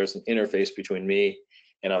an interface between me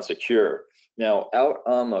and I'm secure. Now, out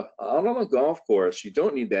on the golf course, you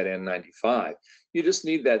don't need that N95. You just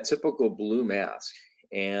need that typical blue mask,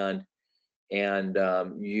 and it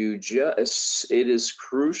is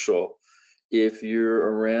crucial if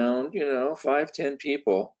you're around, 5-10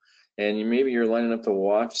 people, and maybe you're lining up to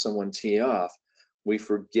watch someone tee off. We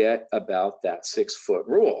forget about that 6-foot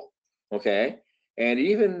rule, okay? And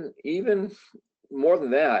even more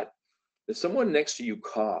than that, if someone next to you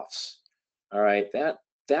coughs, all right, that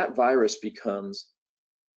virus becomes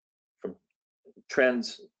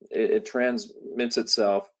it transmits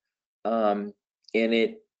itself, and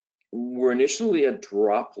we're initially a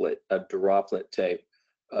droplet type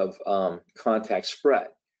of contact spread.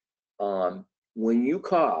 When you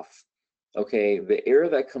cough, okay, the air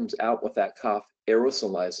that comes out with that cough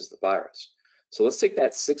aerosolizes the virus. So let's take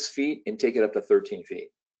that 6 feet and take it up to 13 feet.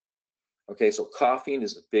 Okay, so coughing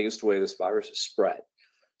is the biggest way this virus is spread.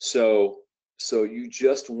 So you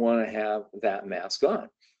just want to have that mask on.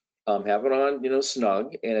 Have it on,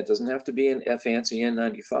 snug, and it doesn't have to be a fancy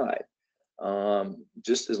N95.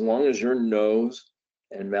 Just as long as your nose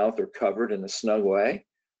and mouth are covered in a snug way,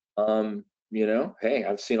 hey,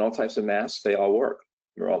 I've seen all types of masks. They all work.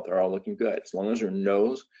 They're all looking good. As long as your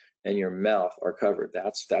nose and your mouth are covered,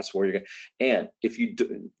 that's where you're going. And if you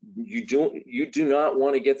do not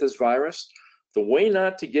want to get this virus, the way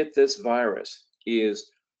not to get this virus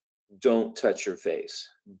is don't touch your face,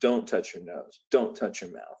 don't touch your nose, don't touch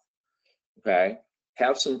your mouth. Okay,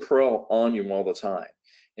 have some Pro on you all the time.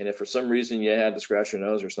 And if for some reason you had to scratch your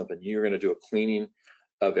nose or something, you're going to do a cleaning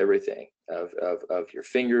of everything, of your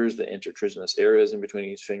fingers, the intertriginous areas in between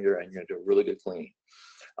each finger, and you're going to do a really good cleaning.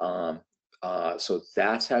 So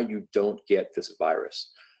that's how you don't get this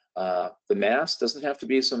virus. The mask doesn't have to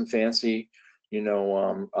be some fancy,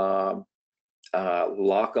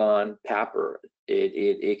 lock-on papper.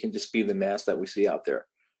 It can just be the mask that we see out there.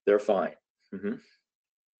 They're fine. Mm-hmm.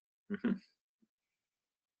 Mm-hmm.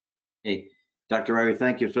 Hey, Dr. Riley,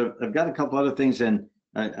 thank you. So I've got a couple other things, and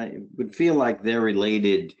I would feel like they're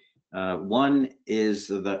related. One is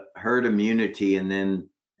the herd immunity, and then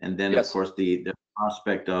yes, of course the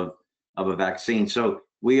prospect of a vaccine. So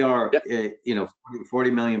we are,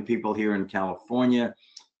 40 million people here in California.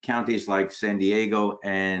 Counties like San Diego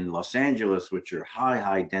and Los Angeles, which are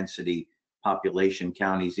high density population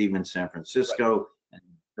counties, even San Francisco,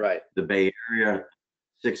 right, the Bay Area,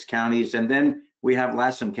 6 counties, and then we have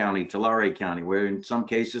Lassen County, Tulare County, where in some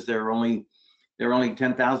cases there are only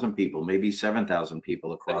 10,000 people, maybe 7,000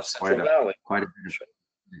 people across quite a bit.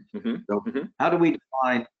 Mm-hmm. So how do we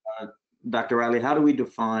define, Dr. Riley, how do we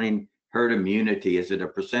define herd immunity? Is it a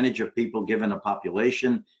percentage of people given a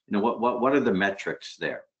population? What are the metrics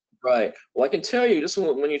there? Right. Well, I can tell you, just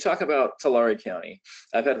when you talk about Tulare County,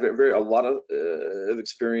 I've had a lot of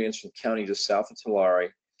experience from county just south of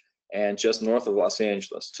Tulare and just north of Los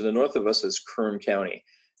Angeles. To the north of us is Kern County.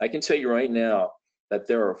 I can tell you right now that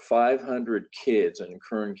there are 500 kids in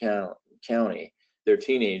Kern County. They're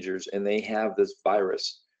teenagers, and they have this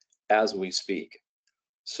virus as we speak.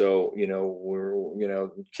 So, we're,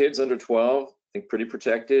 kids under 12, I think pretty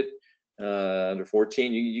protected. Under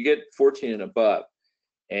 14, you get 14 and above.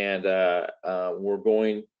 And we're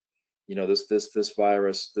going, this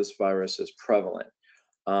virus is prevalent.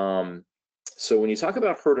 So when you talk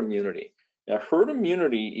about herd immunity, now herd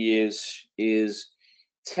immunity is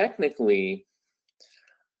technically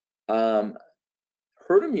herd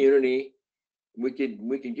immunity. We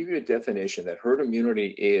could give you a definition that herd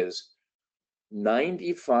immunity is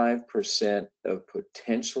 95% of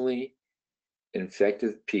potentially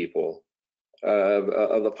infected people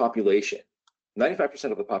of the population.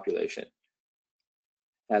 95% of the population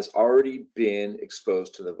has already been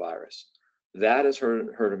exposed to the virus. That is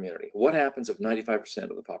herd immunity. What happens if 95%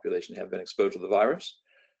 of the population have been exposed to the virus?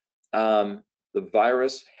 The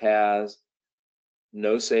virus has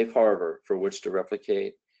no safe harbor for which to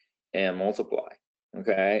replicate and multiply.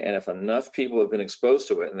 Okay, and if enough people have been exposed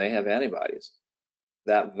to it and they have antibodies,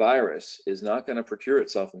 that virus is not going to procure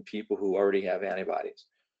itself in people who already have antibodies.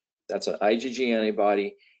 That's an IgG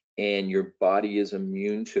antibody, and your body is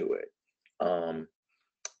immune to it.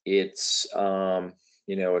 It's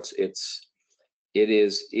It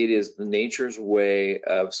is the nature's way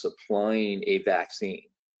of supplying a vaccine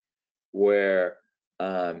where,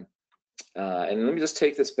 and let me just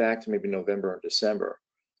take this back to maybe November or December.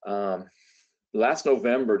 Last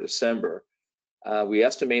November, December, we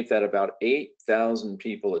estimate that about 8,000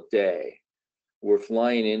 people a day were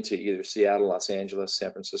flying into either Seattle, Los Angeles,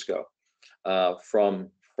 San Francisco from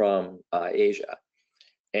Asia.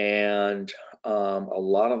 And a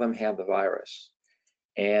lot of them had the virus.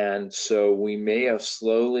 And so we may have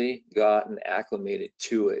slowly gotten acclimated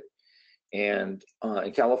to it. And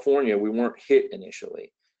in California, we weren't hit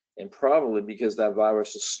initially. And probably because that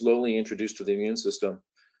virus is slowly introduced to the immune system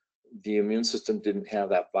didn't have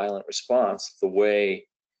that violent response the way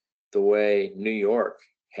New York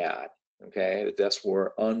had. Okay, the deaths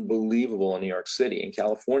were unbelievable in New York City. In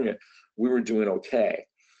California, we were doing okay.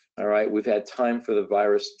 All right, we've had time for the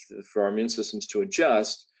virus, for our immune systems to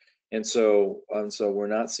adjust, and so we're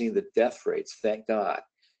not seeing the death rates, thank God,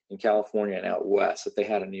 in California and out west that they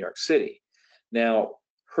had in New York City. Now,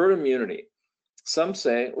 herd immunity. Some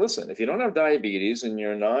say, listen, if you don't have diabetes and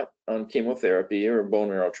you're not on chemotherapy or a bone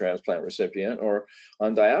marrow transplant recipient or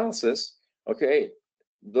on dialysis, okay,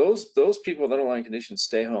 those people with underlying conditions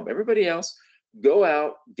stay home. Everybody else, go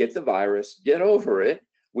out, get the virus, get over it.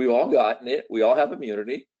 We've all gotten it. We all have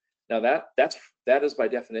immunity. Now that is by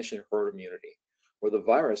definition herd immunity, where the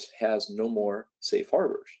virus has no more safe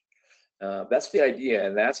harbors. That's the idea,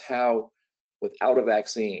 and that's how, without a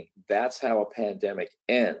vaccine, that's how a pandemic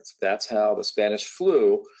ends. That's how the Spanish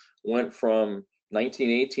flu went from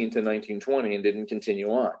 1918 to 1920 and didn't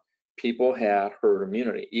continue on. People had herd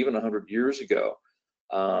immunity. Even 100 years ago,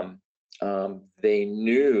 they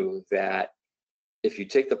knew that if you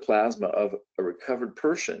take the plasma of a recovered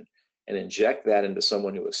person and inject that into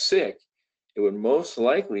someone who was sick, it would most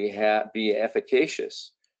likely be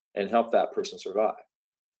efficacious and help that person survive.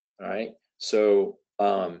 All right. So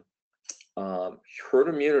herd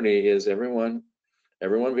immunity is everyone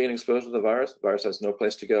being exposed to the virus. The virus has no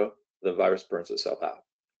place to go. The virus burns itself out.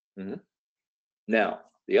 Now,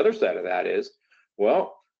 the other side of that is,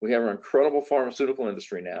 well, we have an incredible pharmaceutical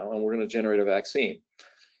industry now, and we're going to generate a vaccine.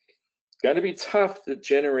 It's got to be tough to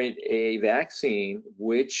generate a vaccine,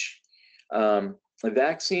 which a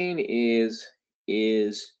vaccine is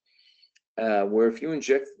where if you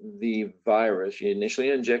inject the virus, you initially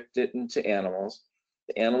inject it into animals.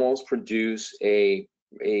 The animals produce a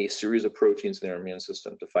series of proteins in their immune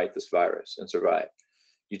system to fight this virus and survive.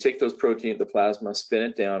 You take those proteins, the plasma, spin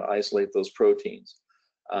it down, isolate those proteins.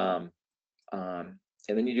 And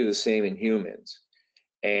then you do the same in humans.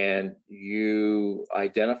 And you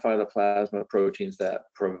identify the plasma proteins that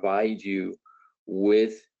provide you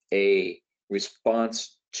with a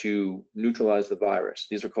response to neutralize the virus.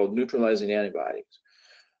 These are called neutralizing antibodies.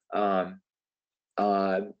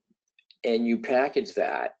 And you package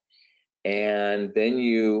that, and then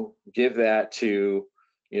you give that to,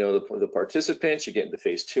 the participants. You get into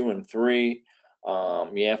phase 2 and 3.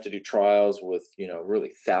 You have to do trials with,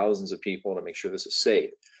 really thousands of people to make sure this is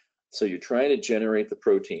safe. So you're trying to generate the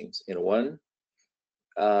proteins in one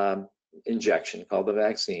injection called the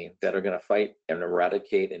vaccine that are going to fight and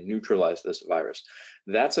eradicate and neutralize this virus.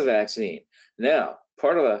 That's a vaccine. Now,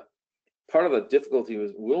 part of the difficulty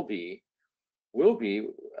will be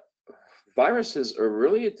viruses are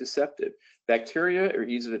really deceptive. Bacteria are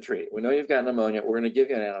easy to treat. We know you've got pneumonia. We're going to give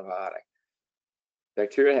you an antibiotic.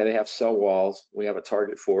 Bacteria, they have cell walls. We have a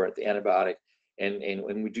target for it, the antibiotic, and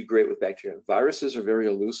we do great with bacteria. Viruses are very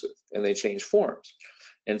elusive, and they change forms.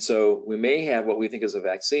 And so we may have what we think is a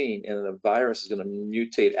vaccine, and the virus is going to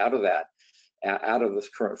mutate out of this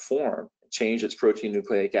current form, change its protein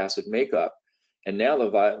nucleic acid makeup, and now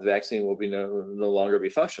the vaccine will be no longer be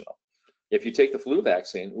functional. If you take the flu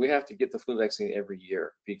vaccine, we have to get the flu vaccine every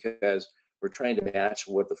year because we're trying to match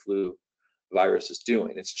what the flu virus is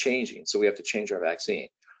doing. It's changing, so we have to change our vaccine.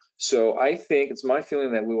 So I think it's my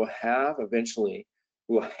feeling that we will have eventually,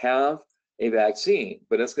 we'll have a vaccine,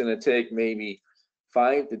 but it's going to take maybe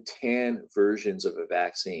 5 to 10 versions of a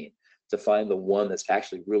vaccine to find the one that's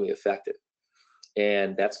actually really effective.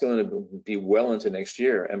 And that's going to be well into next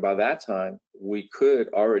year. And by that time, we could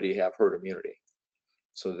already have herd immunity.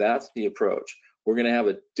 So that's the approach. We're going to have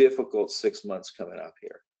a difficult 6 months coming up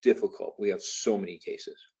here. Difficult. We have so many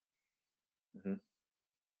cases.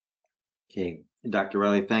 Okay, Dr.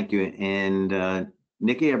 Riley, thank you. And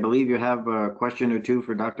Nikki, I believe you have a question or two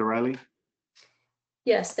for Dr. Riley.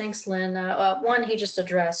 Yes, thanks, Lynn. One, he just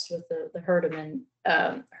addressed with the herd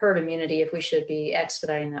immunity, if we should be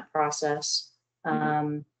expediting that process.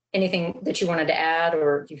 Anything that you wanted to add,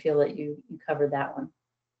 or do you feel that you covered that one?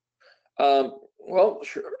 Well,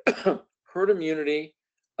 sure. Herd immunity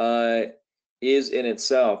is in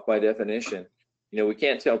itself, by definition, we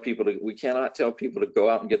cannot tell people to go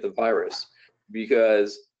out and get the virus,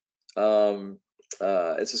 because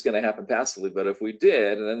it's just going to happen passively. But if we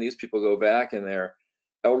did, and then these people go back and their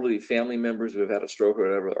elderly family members who have had a stroke or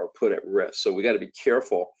whatever are put at risk. So we got to be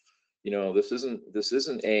careful. This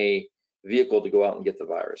isn't a vehicle to go out and get the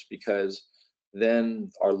virus, because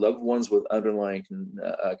then our loved ones with underlying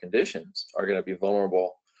conditions are going to be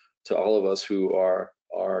vulnerable to all of us who are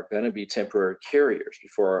going to be temporary carriers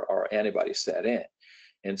before our antibodies set in.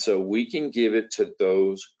 And so we can give it to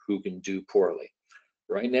those who can do poorly.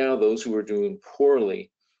 Right now, those who are doing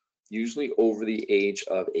poorly, usually over the age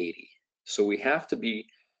of 80. So we have to be,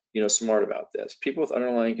 smart about this. People with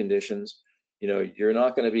underlying conditions, you're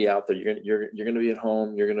not going to be out there. You're going to be at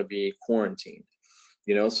home. You're going to be quarantined.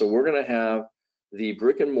 So we're going to have the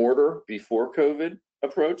brick and mortar before COVID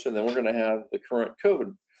approach, and then we're going to have the current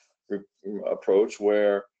COVID approach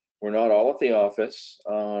where we're not all at the office.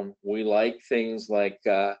 We like things like,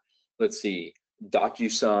 let's see,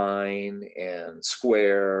 DocuSign and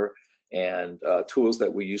Square and tools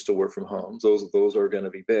that we used to work from home. Those are going to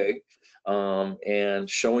be big. And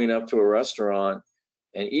showing up to a restaurant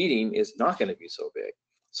and eating is not going to be so big.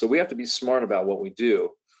 So we have to be smart about what we do.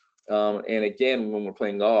 And again, when we're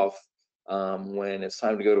playing golf, when it's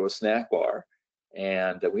time to go to a snack bar,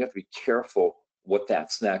 and we have to be careful what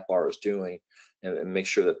that snack bar is doing, and make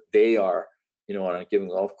sure that they are, on a given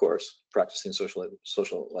golf course, practicing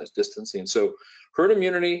socialized distancing. So herd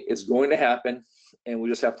immunity is going to happen, and we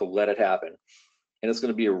just have to let it happen. And it's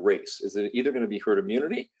going to be a race. Is it either going to be herd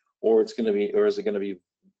immunity, or is it going to be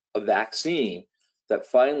a vaccine that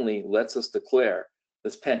finally lets us declare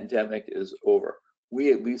this pandemic is over? We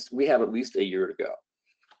have at least a year to go.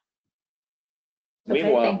 Okay,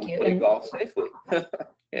 Meanwhile, thank you. we play golf safely.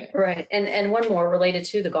 Yeah. Right, and one more related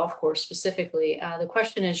to the golf course specifically. The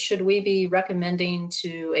question is, should we be recommending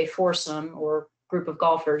to a foursome or group of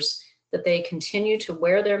golfers that they continue to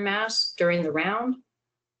wear their masks during the round?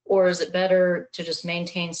 Or is it better to just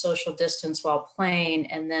maintain social distance while playing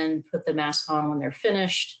and then put the mask on when they're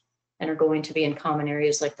finished and are going to be in common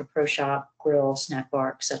areas like the pro shop, grill, snack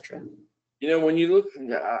bar, etc.? When you look,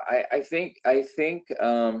 I think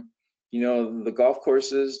the golf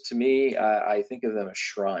courses, to me, I think of them as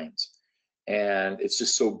shrines, and it's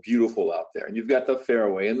just so beautiful out there. And you've got the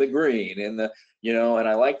fairway and the green and and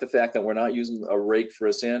I like the fact that we're not using a rake for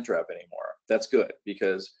a sand trap anymore. That's good,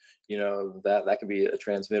 because that could be a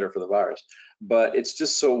transmitter for the virus. But it's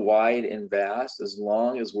just so wide and vast, as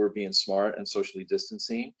long as we're being smart and socially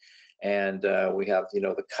distancing. And we have,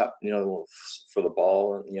 the cup, for the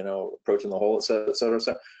ball, and, approaching the hole, et cetera.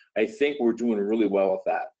 So I think we're doing really well with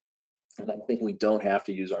that. And I think we don't have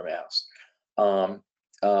to use our masks.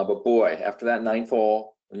 But boy, after that ninth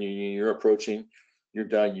hole, when you're approaching, you're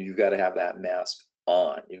done, you've got to have that mask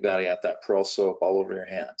on. You've got to have that pearl soap all over your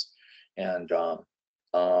hands. And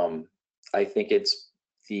I think it's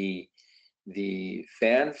the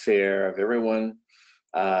fanfare of everyone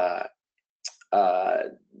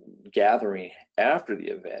gathering after the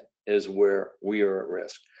event is where we are at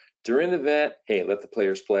risk. During the event, hey, let the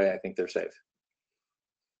players play. I think they're safe.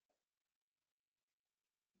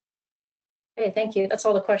 Okay, thank you. That's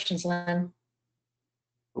all the questions, Lynn.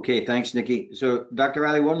 Okay, thanks, Nikki. So Dr.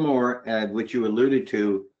 Riley, one more, which you alluded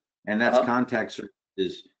to, and that's contact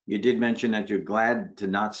services. You did mention that you're glad to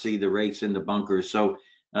not see the rakes in the bunkers. So,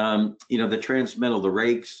 the transmittal, the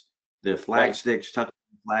rakes, the flag sticks, touch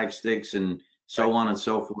flag sticks, and so on and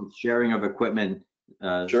so forth, sharing of equipment.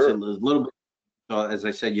 Sure. So a little bit. So as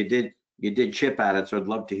I said, you did chip at it. So I'd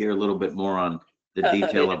love to hear a little bit more on the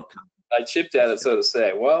detail of. I chipped at it, so to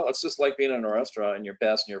say. Well, it's just like being in a restaurant and you're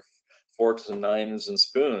passing your forks and knives and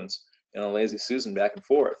spoons, lazy Susan back and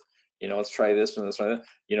forth. Let's try this one, let's try that.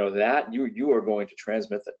 That you are going to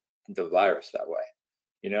transmit the virus that way.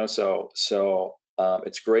 So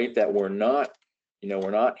it's great that we're not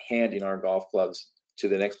handing our golf clubs to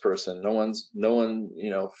the next person. No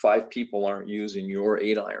one, 5 people aren't using your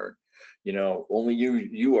 8-iron. Only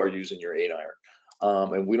you are using your 8-iron.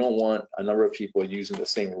 And we don't want a number of people using the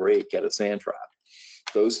same rake at a sand trap.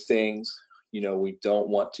 Those things, we don't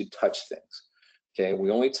want to touch things. Okay,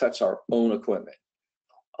 we only touch our own equipment.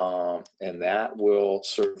 And that will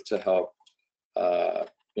serve to help,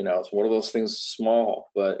 it's one of those things,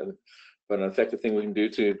 small, but an effective thing we can do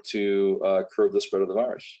to curb the spread of the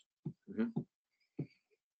virus. Mm-hmm.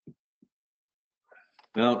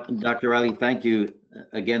 Well, Dr. Riley, thank you.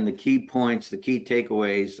 Again, the key points, the key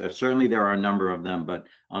takeaways, certainly there are a number of them, but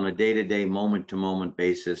on a day-to-day, moment-to-moment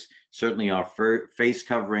basis, certainly our face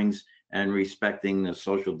coverings and respecting the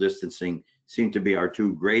social distancing seem to be our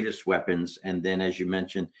two greatest weapons. And then, as you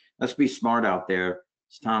mentioned, let's be smart out there.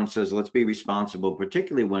 As Tom says, let's be responsible,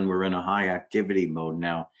 particularly when we're in a high activity mode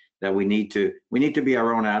now, that we need to be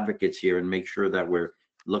our own advocates here and make sure that we're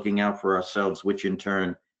looking out for ourselves, which in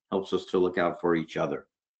turn helps us to look out for each other.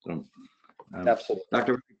 So, Absolutely.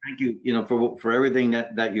 Dr. Thank you, for everything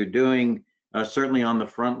that you're doing, certainly on the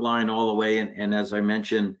front line all the way. And as I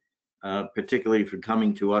mentioned, particularly for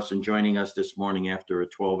coming to us and joining us this morning after a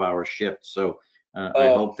 12-hour shift. So I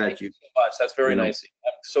hope that thank you so much. That's very nice.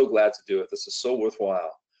 I'm so glad to do it. This is so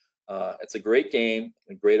worthwhile. It's a great game,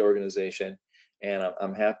 a great organization, and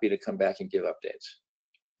I'm happy to come back and give updates.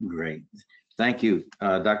 Great. Thank you,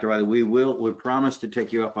 Dr. Riley. We promise to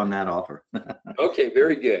take you up on that offer. Okay,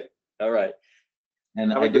 very good. All right.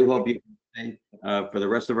 And I do hope you can stay for the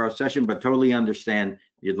rest of our session, but totally understand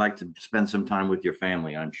you'd like to spend some time with your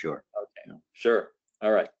family, I'm sure. Okay, sure.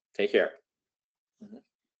 All right. Take care.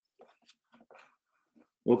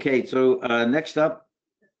 Okay, so next up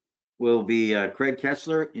will be Craig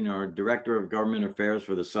Kessler, our Director of Government Affairs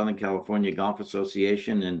for the Southern California Golf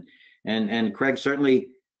Association. And Craig,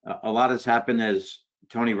 certainly a lot has happened, as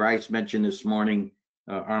Tony Rice mentioned this morning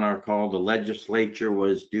on our call. The legislature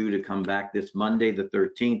was due to come back this Monday, the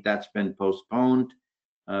 13th. That's been postponed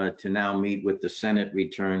to now meet with the Senate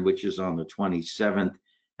return, which is on the 27th,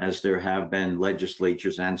 as there have been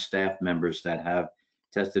legislatures and staff members that have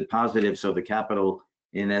tested positive. So the Capitol,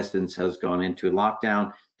 in essence, has gone into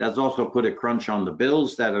lockdown. That's also put a crunch on the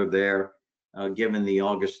bills that are there, given the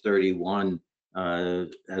August 31,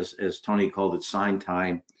 as Tony called it, sign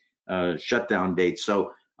time shutdown date.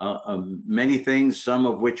 So many things, some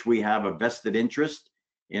of which we have a vested interest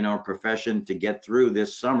in our profession to get through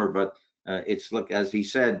this summer, but look, as he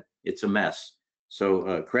said, it's a mess.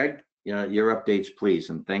 So Craig, your updates, please,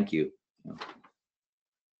 and thank you.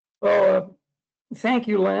 Well, thank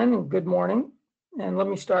you, Len, and good morning. And let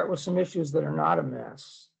me start with some issues that are not a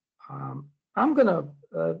mess.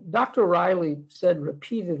 Dr. Riley said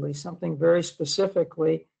repeatedly something very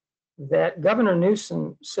specifically that Governor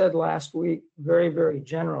Newsom said last week very, very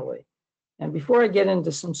generally. And before I get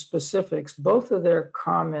into some specifics, both of their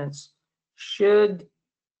comments should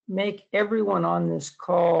make everyone on this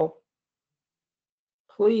call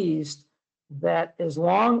pleased that as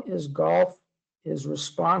long as golf is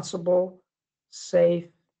responsible, safe,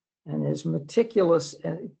 and as meticulous,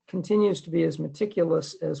 and continues to be as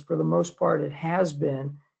meticulous as for the most part it has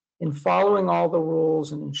been in following all the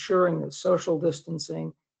rules and ensuring that social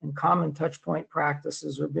distancing and common touch point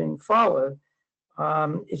practices are being followed,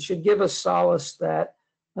 it should give us solace that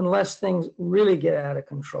unless things really get out of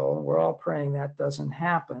control, and we're all praying that doesn't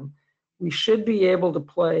happen, we should be able to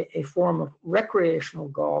play a form of recreational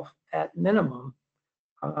golf at minimum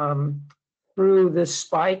through this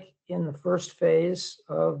spike in the first phase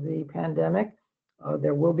of the pandemic.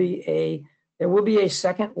 There will be a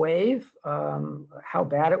second wave. How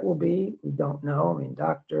bad it will be, we don't know. I mean,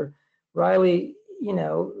 Dr. Riley,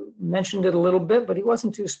 mentioned it a little bit, but he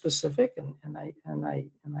wasn't too specific, and I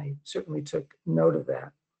certainly took note of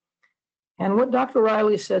that. And what Dr.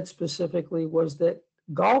 Riley said specifically was that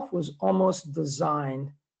golf was almost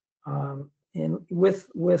designed with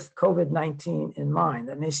COVID-19 in mind.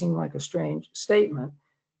 That may seem like a strange statement,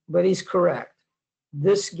 but he's correct.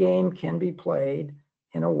 This game can be played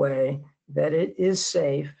in a way that it is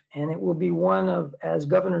safe, and it will be one of, as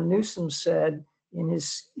Governor Newsom said in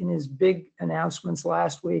his big announcements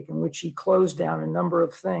last week, in which he closed down a number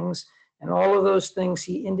of things, and all of those things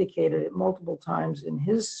he indicated it multiple times in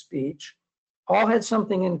his speech, all had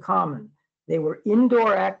something in common. They were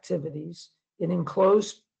indoor activities in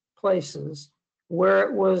enclosed places where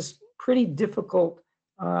it was pretty difficult.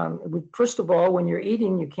 First of all, when you're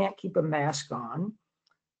eating, you can't keep a mask on.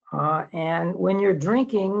 And when you're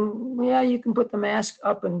drinking, yeah, you can put the mask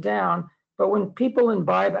up and down. But when people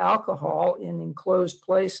imbibe alcohol in enclosed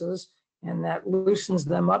places and that loosens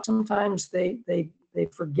them up, sometimes they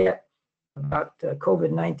forget about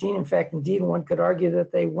COVID-19. In fact, indeed, one could argue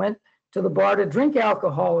that they went to the bar to drink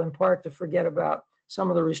alcohol in part to forget about some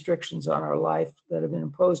of the restrictions on our life that have been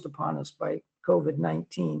imposed upon us by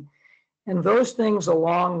COVID-19. And those things,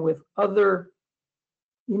 along with other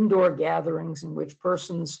indoor gatherings in which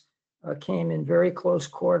persons came in very close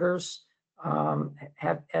quarters,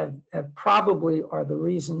 have probably are the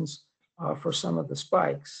reasons for some of the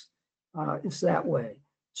spikes. It's that way.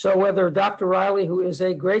 So whether Dr. Riley, who is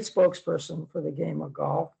a great spokesperson for the game of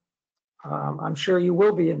golf, I'm sure you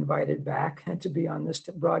will be invited back to be on this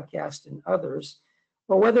broadcast and others,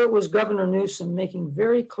 or whether it was Governor Newsom making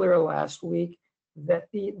very clear last week that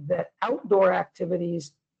that outdoor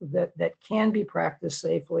activities that can be practiced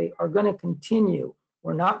safely are going to continue.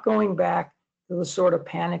 We're not going back to the sort of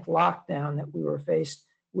panic lockdown that we were faced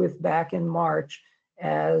with back in March,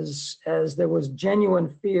 as there was genuine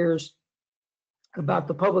fears about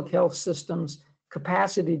the public health system's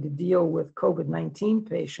capacity to deal with COVID-19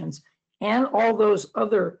 patients and all those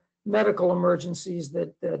other medical emergencies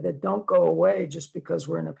that don't go away just because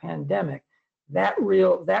we're in a pandemic. That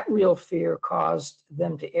real fear caused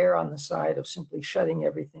them to err on the side of simply shutting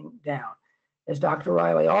everything down. As Dr.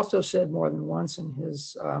 Riley also said more than once in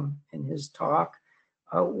his talk,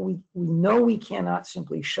 we know we cannot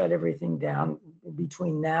simply shut everything down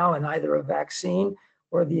between now and either a vaccine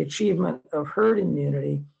or the achievement of herd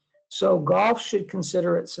immunity. So golf should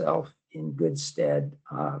consider itself in good stead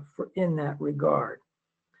in that regard.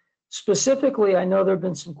 Specifically, I know there have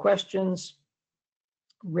been some questions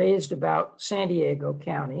raised about San Diego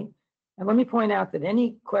County. And let me point out that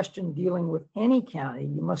any question dealing with any county,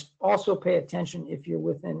 you must also pay attention if you're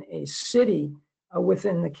within a city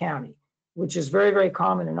within the county, which is very, very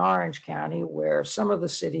common in Orange County, where some of the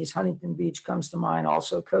cities, Huntington Beach comes to mind,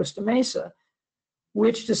 also Costa Mesa,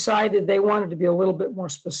 which decided they wanted to be a little bit more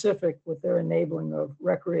specific with their enabling of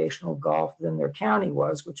recreational golf than their county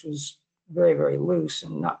was, which was very, very loose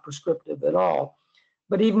and not prescriptive at all.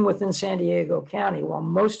 But even within San Diego County, while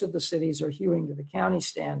most of the cities are hewing to the county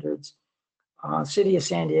standards, City of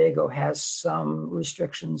San Diego has some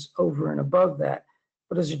restrictions over and above that.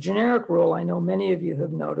 But as a generic rule, I know many of you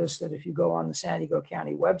have noticed that if you go on the San Diego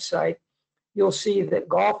County website, you'll see that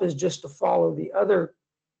golf is just to follow the other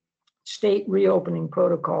state reopening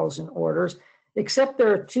protocols and orders, except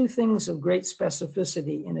there are two things of great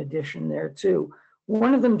specificity in addition there too.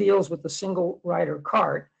 One of them deals with the single rider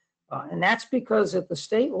cart, and that's because at the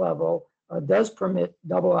state level does permit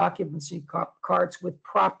double occupancy carts with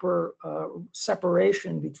proper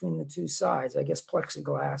separation between the two sides, I guess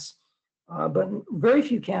plexiglass. But very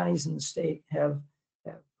few counties in the state have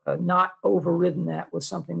not overridden that with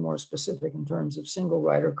something more specific in terms of single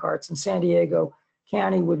rider carts, and San Diego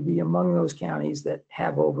County would be among those counties that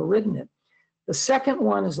have overridden it. The second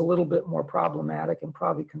one is a little bit more problematic and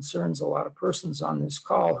probably concerns a lot of persons on this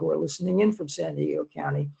call who are listening in from San Diego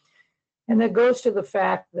County. And that goes to the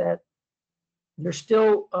fact that they're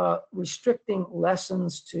still restricting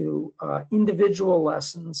lessons to individual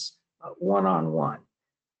lessons one-on-one.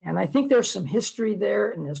 And I think there's some history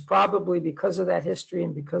there, and there's probably because of that history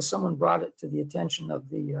and because someone brought it to the attention of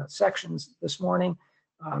the sections this morning,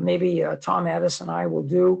 maybe Tom Addis and I will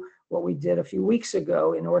do what we did a few weeks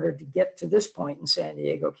ago in order to get to this point in San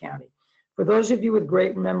Diego County. For those of you with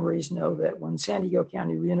great memories know that when San Diego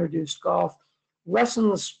County reintroduced golf,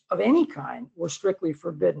 lessons of any kind were strictly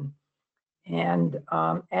forbidden. And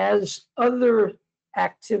as other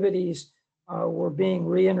activities were being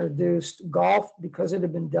reintroduced, golf, because it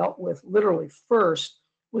had been dealt with literally first,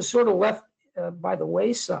 was sort of left by the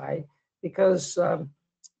wayside because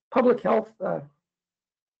public health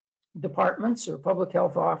departments or public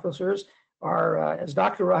health officers are, as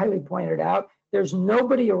Dr. Riley pointed out, there's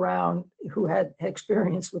nobody around who had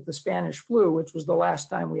experience with the Spanish flu, which was the last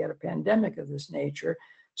time we had a pandemic of this nature.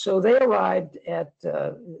 So they arrived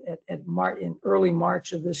in early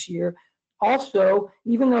March of this year. Also,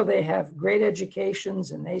 even though they have great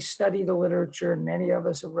educations and they study the literature, and many of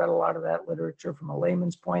us have read a lot of that literature from a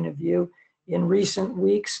layman's point of view in recent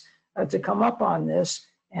weeks to come up on this.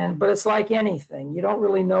 But it's like anything. You don't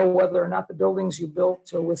really know whether or not the buildings you built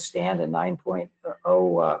to withstand a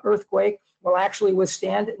 9.0 earthquake will actually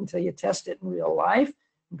withstand it until you test it in real life.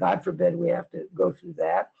 God forbid we have to go through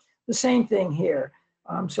that. The same thing here.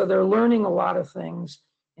 So they're learning a lot of things.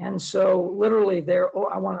 And so literally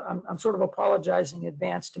I'm sort of apologizing in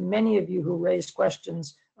advance to many of you who raised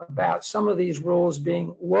questions about some of these rules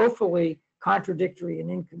being woefully contradictory and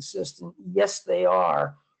inconsistent. Yes, they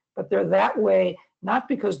are, but they're that way not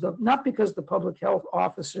because the public health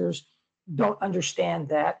officers don't understand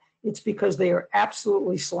that. It's because they are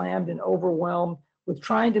absolutely slammed and overwhelmed with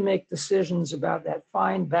trying to make decisions about that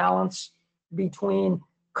fine balance between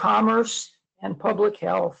commerce and public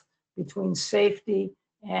health, between safety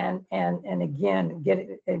and again,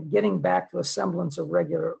 getting back to a semblance of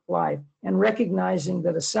regular life, and recognizing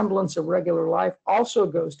that a semblance of regular life also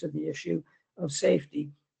goes to the issue of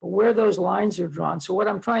safety, but where those lines are drawn. So what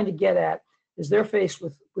I'm trying to get at is they're faced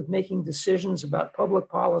with making decisions about public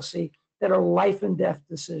policy that are life and death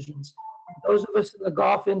decisions. Those of us in the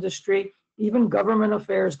golf industry, even government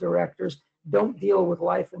affairs directors, don't deal with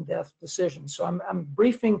life and death decisions. So I'm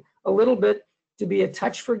briefing a little bit to be a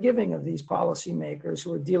touch forgiving of these policymakers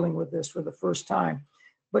who are dealing with this for the first time.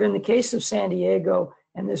 But in the case of San Diego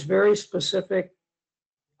and this very specific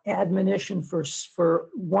admonition for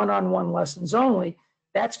one-on-one lessons only,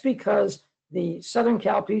 that's because the Southern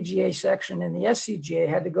Cal PGA section and the SCGA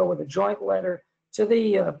had to go with a joint letter to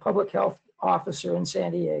the public health officer in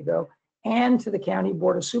San Diego and to the County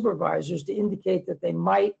Board of Supervisors to indicate that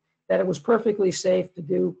that it was perfectly safe to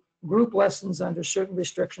do group lessons under certain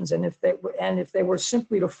restrictions, and if they were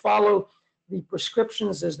simply to follow the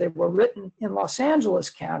prescriptions as they were written in Los Angeles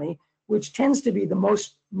County, which tends to be the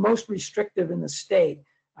most restrictive in the state.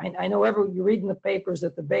 I know you read in the papers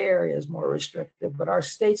that the Bay Area is more restrictive, but our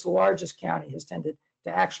state's largest county has tended to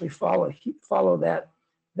actually follow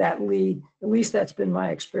that lead. At least that's been my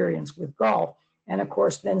experience with golf. And of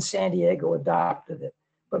course, then San Diego adopted it.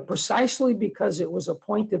 But precisely because it was a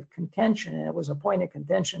point of contention, and it was a point of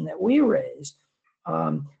contention that we raised,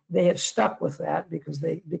 they have stuck with that because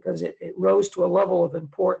it rose to a level of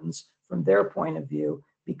importance from their point of view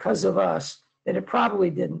because of us that it probably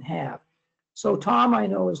didn't have. So Tom, I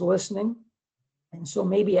know, is listening. And so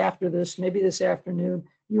maybe after this, maybe this afternoon,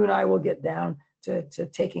 you and I will get down to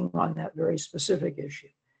taking on that very specific issue.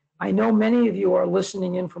 I know many of you are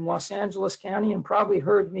listening in from Los Angeles County and probably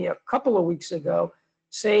heard me a couple of weeks ago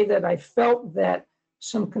say that I felt that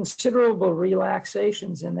some considerable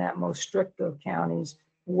relaxations in that most strict of counties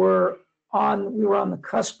we were on the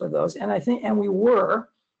cusp of those. And we were.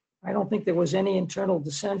 I don't think there was any internal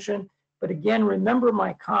dissension. But again, remember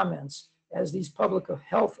my comments as these public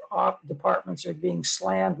health departments are being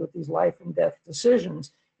slammed with these life and death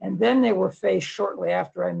decisions. And then they were faced shortly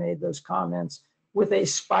after I made those comments with a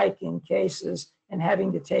spike in cases and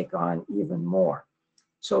having to take on even more.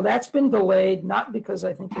 So that's been delayed, not because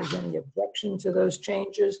I think there's any objection to those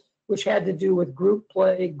changes, which had to do with group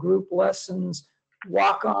play, group lessons,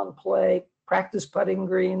 walk-on play, practice putting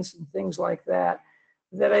greens, and things like that,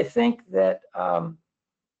 that I think that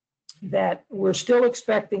that we're still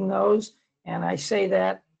expecting those. And I say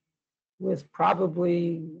that with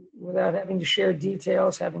probably, without having to share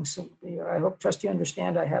details, having some, I hope, trust you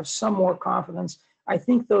understand, I have some more confidence. I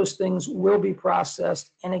think those things will be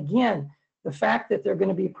processed. And again, the fact that they're going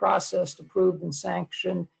to be processed, approved, and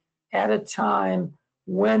sanctioned at a time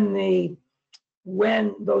when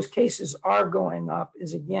those cases are going up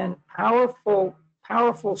is, again, powerful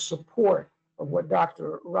support of what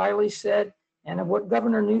Dr. Riley said and of what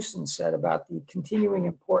Governor Newsom said about the continuing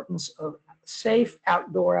importance of safe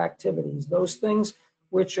outdoor activities, those things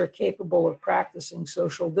which are capable of practicing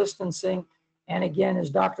social distancing. And again, as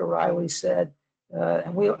Dr. Riley said,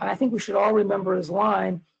 I think we should all remember his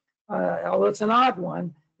line, although it's an odd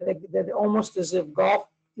one, that almost as if golf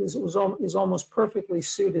is almost perfectly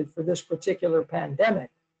suited for this particular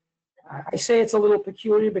pandemic. I say it's a little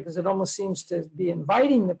peculiar because it almost seems to be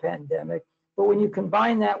inviting the pandemic, but when you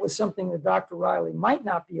combine that with something that Dr. Riley might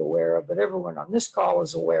not be aware of, but everyone on this call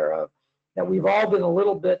is aware of, that we've all been a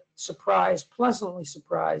little bit surprised, pleasantly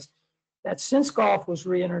surprised, that since golf was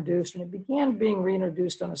reintroduced, and it began being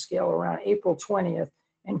reintroduced on a scale around April 20th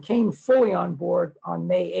and came fully on board on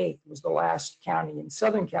May 8th, was the last county in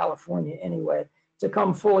Southern California anyway, to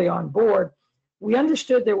come fully on board. We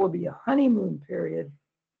understood there would be a honeymoon period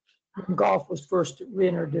when golf was first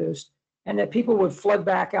reintroduced, and that people would flood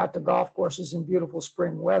back out to golf courses in beautiful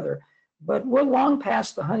spring weather. But we're long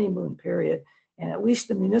past the honeymoon period, and at least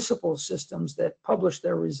the municipal systems that publish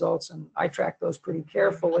their results, and I track those pretty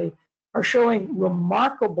carefully, are showing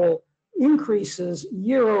remarkable increases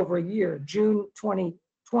year over year, June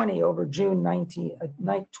 2020 over June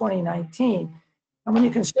 2019. And when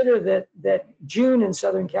you consider that June in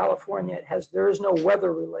Southern California there is no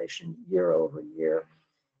weather relation year over year,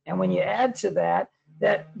 and when you add to that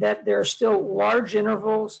there are still large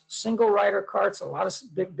intervals, single rider carts, a lot of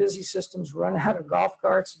big busy systems run out of golf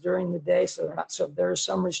carts during the day, so there are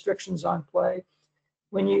some restrictions on play.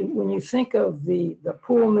 When you think of the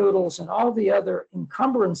pool noodles and all the other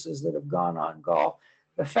encumbrances that have gone on golf,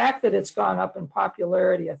 the fact that it's gone up in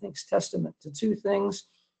popularity, I think, is testament to two things: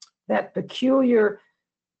 that peculiar,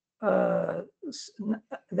 the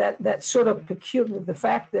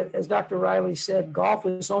fact that, as Dr. Riley said, golf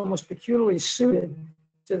is almost peculiarly suited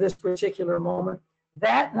to this particular moment.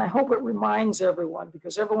 That, and I hope it reminds everyone,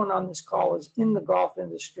 because everyone on this call is in the golf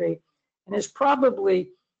industry and has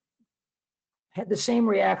probably had the same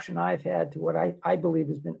reaction I've had to what I believe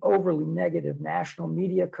has been overly negative national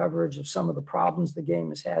media coverage of some of the problems the game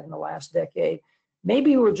has had in the last decade.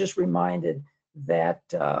 Maybe we're just reminded that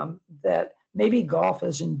maybe golf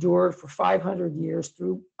has endured for 500 years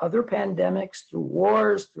through other pandemics, through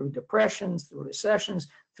wars, through depressions, through recessions,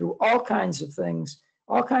 through all kinds of things,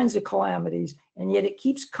 all kinds of calamities, and yet it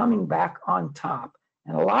keeps coming back on top.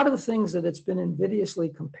 And a lot of the things that it's been invidiously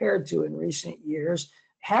compared to in recent years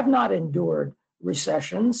have not endured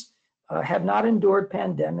recessions, have not endured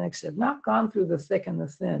pandemics, have not gone through the thick and the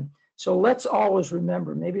thin. So let's always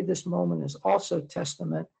remember, maybe this moment is also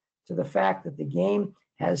testament to the fact that the game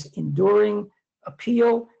has enduring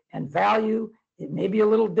appeal and value. It may be a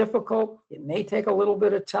little difficult. It may take a little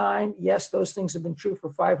bit of time. Yes, those things have been true for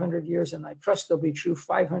 500 years, and I trust they'll be true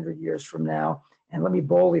 500 years from now. And let me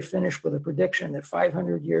boldly finish with a prediction that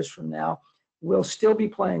 500 years from now, we'll still be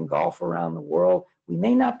playing golf around the world. We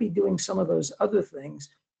may not be doing some of those other things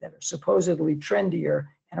that are supposedly trendier,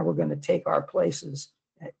 and we're going to take our places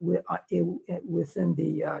within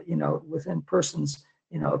the, within persons,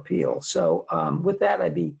 appeal. So with that,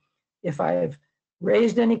 if I have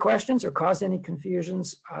raised any questions or caused any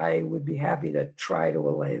confusions, I would be happy to try to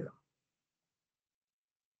allay them.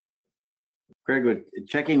 Greg, we're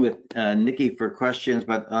checking with Nikki for questions,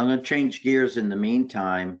 but I'm going to change gears in the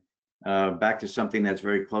meantime, back to something that's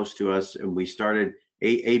very close to us. And we started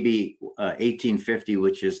AB 1850,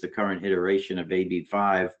 which is the current iteration of AB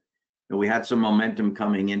 5. And we had some momentum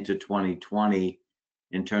coming into 2020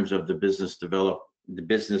 in terms of the business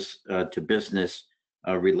to business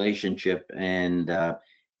relationship. And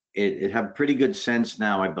it have pretty good sense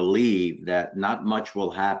now, I believe, that not much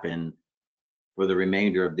will happen for the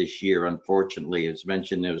remainder of this year. Unfortunately, as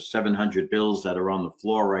mentioned, there's 700 bills that are on the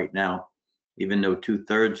floor right now, even though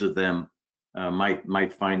 2/3 of them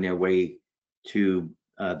might find their way to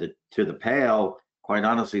the pale. Quite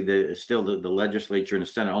honestly, the legislature and the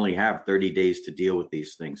Senate only have 30 days to deal with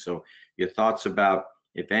these things. So your thoughts about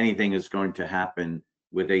if anything is going to happen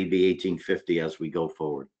with AB 1850 as we go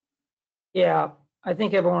forward? Yeah, I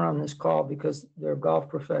think everyone on this call, because they're golf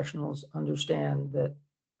professionals, understand that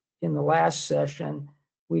in the last session,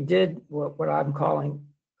 we did what I'm calling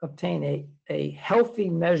obtain a healthy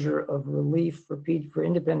measure of relief for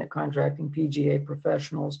independent contracting PGA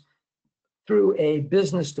professionals through a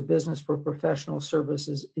business to business for professional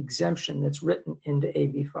services exemption that's written into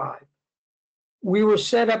AB 5. We were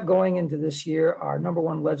set up going into this year, our number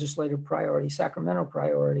one legislative priority, Sacramento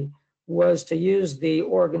priority, was to use the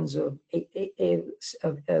organs of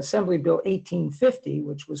Assembly Bill 1850,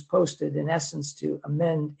 which was posted in essence to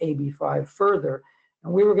amend AB 5 further.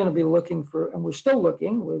 And we were going to be looking for, and we're still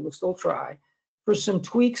looking, we will still try, for some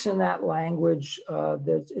tweaks in that language.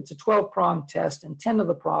 It's a 12-prong test, and 10 of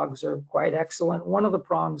the prongs are quite excellent. One of the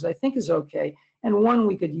prongs I think is okay, and one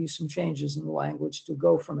we could use some changes in the language to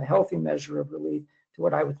go from a healthy measure of relief to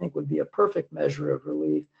what I would think would be a perfect measure of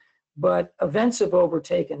relief. But events have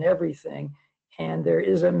overtaken everything, and there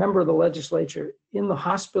is a member of the legislature in the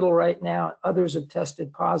hospital right now. Others have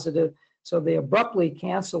tested positive, so they abruptly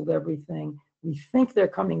canceled everything. We think they're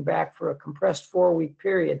coming back for a compressed 4-week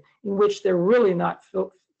period in which they're really not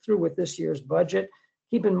through with this year's budget.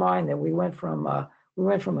 Keep in mind that we went from a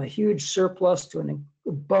huge surplus to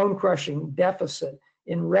a bone-crushing deficit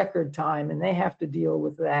in record time, and they have to deal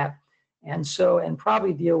with that. And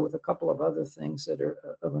probably deal with a couple of other things that are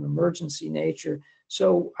of an emergency nature.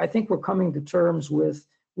 So I think we're coming to terms with,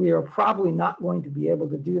 we are probably not going to be able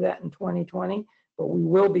to do that in 2020, but we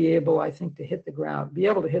will be able, I think, to hit the ground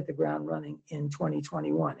running in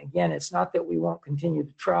 2021. Again, it's not that we won't continue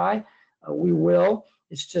to try, we will.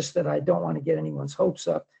 It's just that I don't want to get anyone's hopes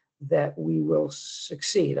up that we will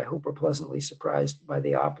succeed. I hope we're pleasantly surprised by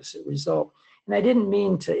the opposite result. And I didn't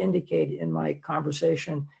mean to indicate in my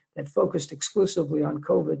conversation that focused exclusively on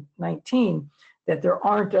COVID-19, that there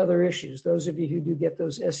aren't other issues. Those of you who do get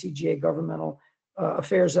those SCGA governmental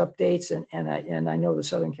affairs updates, and I know the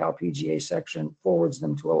Southern Cal PGA section forwards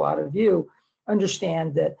them to a lot of you,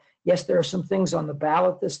 understand that, yes, there are some things on the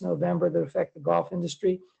ballot this November that affect the golf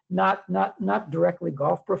industry, not directly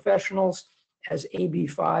golf professionals, as AB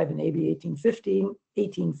 5 and AB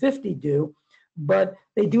 1850 do, but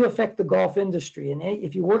they do affect the golf industry. And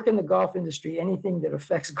if you work in the golf industry, anything that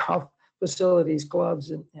affects golf facilities,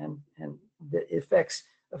 clubs, and that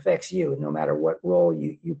affects you, no matter what role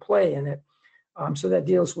you play in it. So that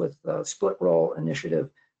deals with split roll initiative,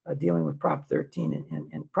 dealing with Prop 13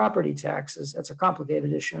 and property taxes. That's a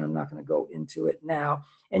complicated issue, and I'm not going to go into it now.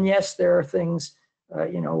 And yes, there are things,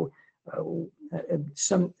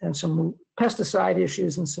 some pesticide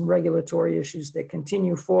issues and some regulatory issues that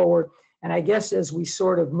continue forward. And I guess as we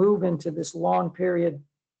sort of move into this long period,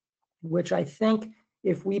 which I think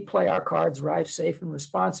if we play our cards right, safe and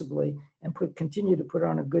responsibly, and continue to put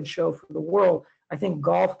on a good show for the world, I think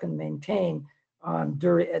golf can maintain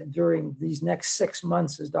during these next 6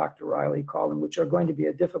 months, as Dr. Riley called them, which are going to be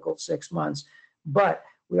a difficult 6 months. But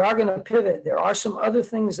we are going to pivot. There are some other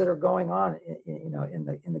things that are going on, in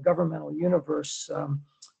the governmental universe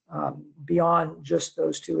beyond just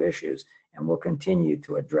those two issues, and we'll continue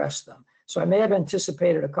to address them. So I may have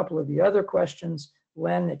anticipated a couple of the other questions,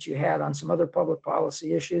 Len, that you had on some other public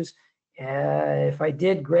policy issues. If I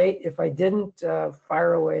did, great. If I didn't,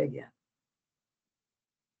 fire away again.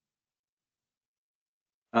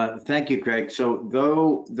 Thank you, Craig. So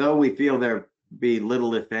though we feel there be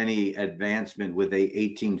little, if any, advancement with a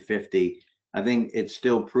 1850, I think it's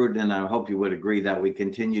still prudent, and I hope you would agree, that we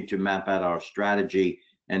continue to map out our strategy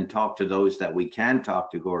and talk to those that we can talk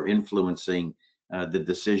to who are influencing the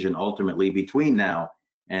decision ultimately between now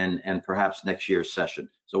and perhaps next year's session.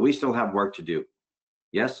 So we still have work to do.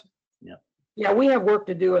 Yes? Yeah, we have work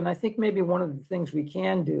to do, and I think maybe one of the things we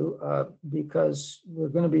can do, because we're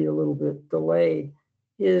going to be a little bit delayed,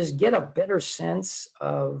 is get a better sense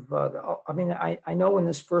of, I mean, I know when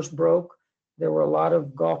this first broke, there were a lot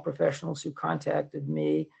of golf professionals who contacted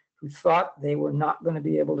me who thought they were not going to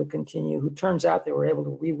be able to continue, who turns out they were able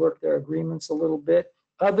to rework their agreements a little bit.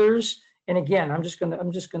 Others, and again, I'm just going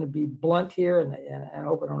to be blunt here, and I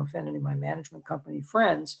hope I don't offend any of my management company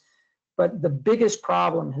friends, but the biggest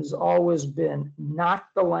problem has always been not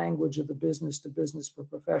the language of the business to business for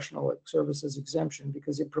professional services exemption,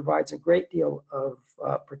 because it provides a great deal of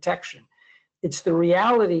protection. It's the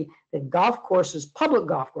reality that golf courses, public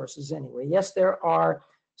golf courses anyway, yes, there are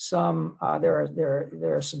some, there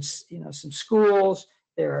are some, some schools,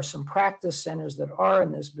 there are some practice centers that are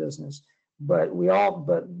in this business, but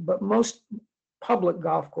most public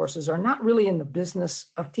golf courses are not really in the business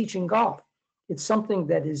of teaching golf. It's something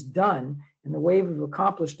that is done, and the way we've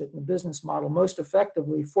accomplished it in the business model most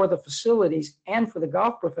effectively for the facilities and for the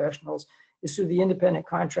golf professionals is through the independent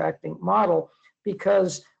contracting model,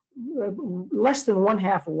 because less than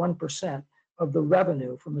 1/2 of 1% of the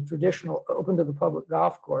revenue from a traditional open to the public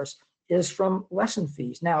golf course is from lesson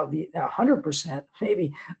fees. Now, 100%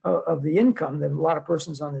 maybe of the income that a lot of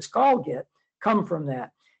persons on this call get come from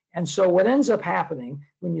that. And so what ends up happening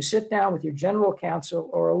when you sit down with your general counsel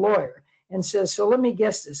or a lawyer and says, so let me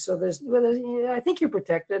guess this. So I think you're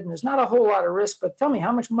protected and there's not a whole lot of risk, but tell me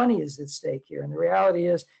how much money is at stake here? And the reality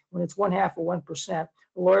is when it's 1/2 of 1%,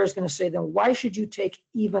 the lawyer is going to say, then why should you take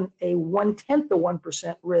even a 1/10 of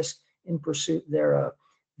 1% risk in pursuit thereof?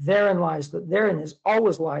 Therein has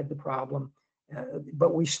always lied the problem,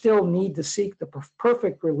 but we still need to seek the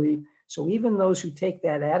perfect relief. So even those who take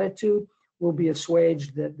that attitude will be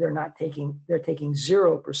assuaged that they're taking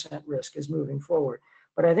 0% risk as moving forward.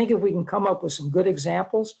 But I think if we can come up with some good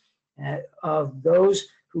examples of those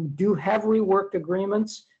who do have reworked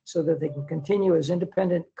agreements so that they can continue as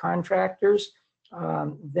independent contractors,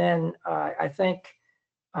 then I think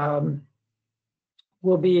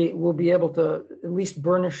we'll be able to at least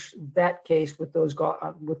burnish that case with those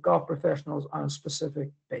golf professionals on a specific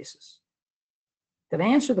basis. Did I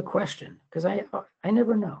answer the question? Because I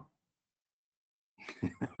never know.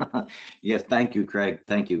 Yes, thank you, Craig.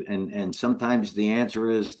 Thank you. And sometimes the answer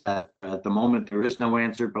is that at the moment there is no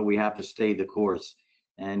answer, but we have to stay the course.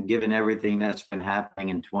 And given everything that's been happening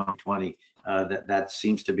in 2020, that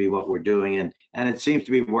seems to be what we're doing, and it seems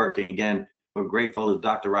to be working. Again, we're grateful that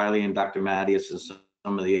Dr. Riley and Dr. Mattias and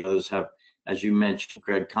some of the others have, as you mentioned,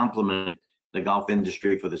 Craig, complimented the golf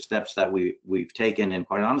industry for the steps that we've taken, and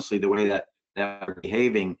quite honestly, the way that they're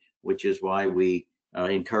behaving, which is why we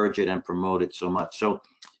encourage it and promote it so much. So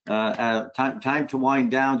time to wind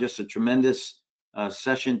down. Just a tremendous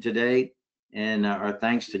session today. And our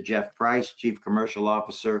thanks to Jeff Price, Chief Commercial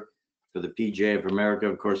Officer for the PGA of America.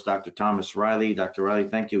 Of course, Dr. Thomas Riley. Dr. Riley,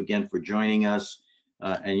 thank you again for joining us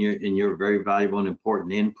and your very valuable and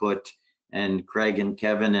important input. And Craig and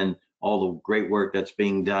Kevin and all the great work that's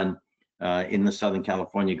being done in the Southern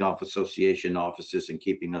California Golf Association offices and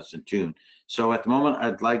keeping us in tune. So at the moment,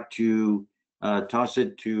 I'd like to toss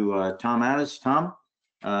it to Tom Addis. Tom,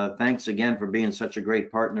 thanks again for being such a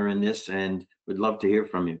great partner in this, and we'd love to hear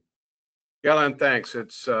from you. Yeah, Len, thanks.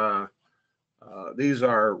 These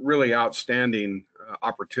are really outstanding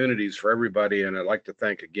opportunities for everybody, and I'd like to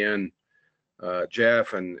thank again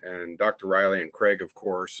Jeff and Dr. Riley and Craig, of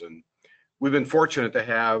course. And we've been fortunate to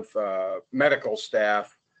have medical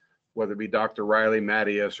staff, whether it be Dr. Riley,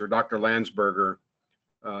 Mattias, or Dr. Landsberger,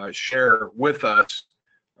 share with us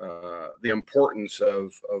the importance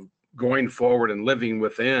of going forward and living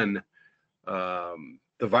within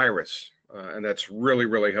the virus. And that's really,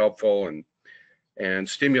 really helpful and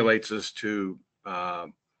stimulates us to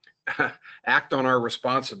act on our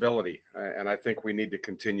responsibility. And I think we need to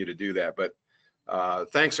continue to do that. But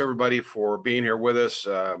thanks everybody for being here with us.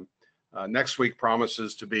 Next week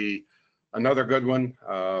promises to be another good one.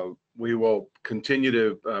 We will continue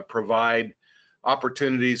to provide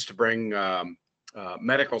opportunities to bring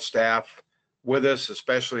medical staff with us,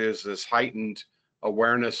 especially as this heightened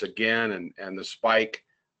awareness again and the spike.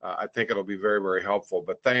 I think it'll be very, very helpful.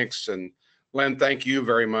 But thanks. And Len, thank you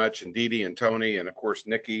very much. And Dee Dee and Tony, and of course,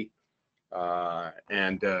 Nikki,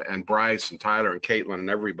 and Bryce and Tyler and Caitlin and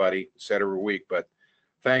everybody said every week. But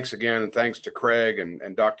thanks again, and thanks to Craig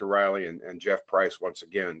and Dr. Riley and Jeff Price once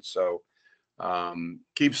again. So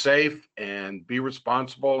keep safe and be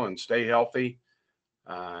responsible and stay healthy,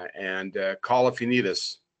 and call if you need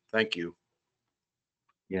us. Thank you.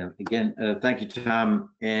 Yeah, again, thank you,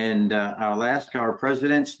 Tom. And I'll ask our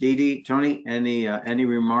presidents, Dee Dee, Tony, any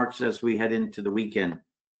remarks as we head into the weekend,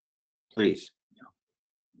 please?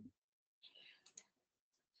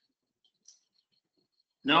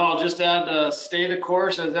 No, I'll just add, stay the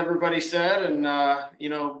course, as everybody said,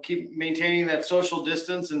 and, keep maintaining that social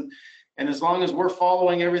distance. And as long as we're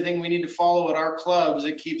following everything we need to follow at our clubs,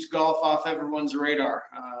 it keeps golf off everyone's radar.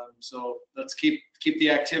 So let's keep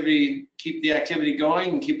the activity going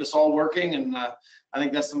and keep us all working. And I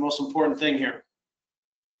think that's the most important thing here.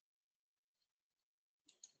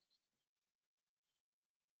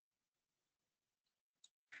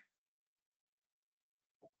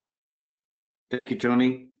 Thank you,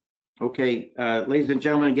 Tony. Okay, ladies and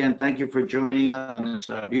gentlemen, again, thank you for joining us on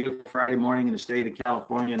this beautiful Friday morning in the state of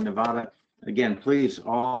California and Nevada. Again, please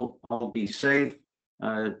all be safe.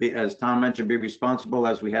 As Tom mentioned, be responsible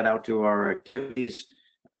as we head out to our activities.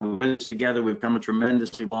 We've been together. We've come a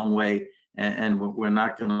tremendously long way, and we're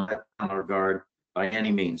not going to let down our guard by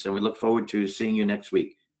any means. And we look forward to seeing you next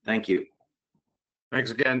week. Thank you. Thanks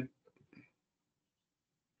again.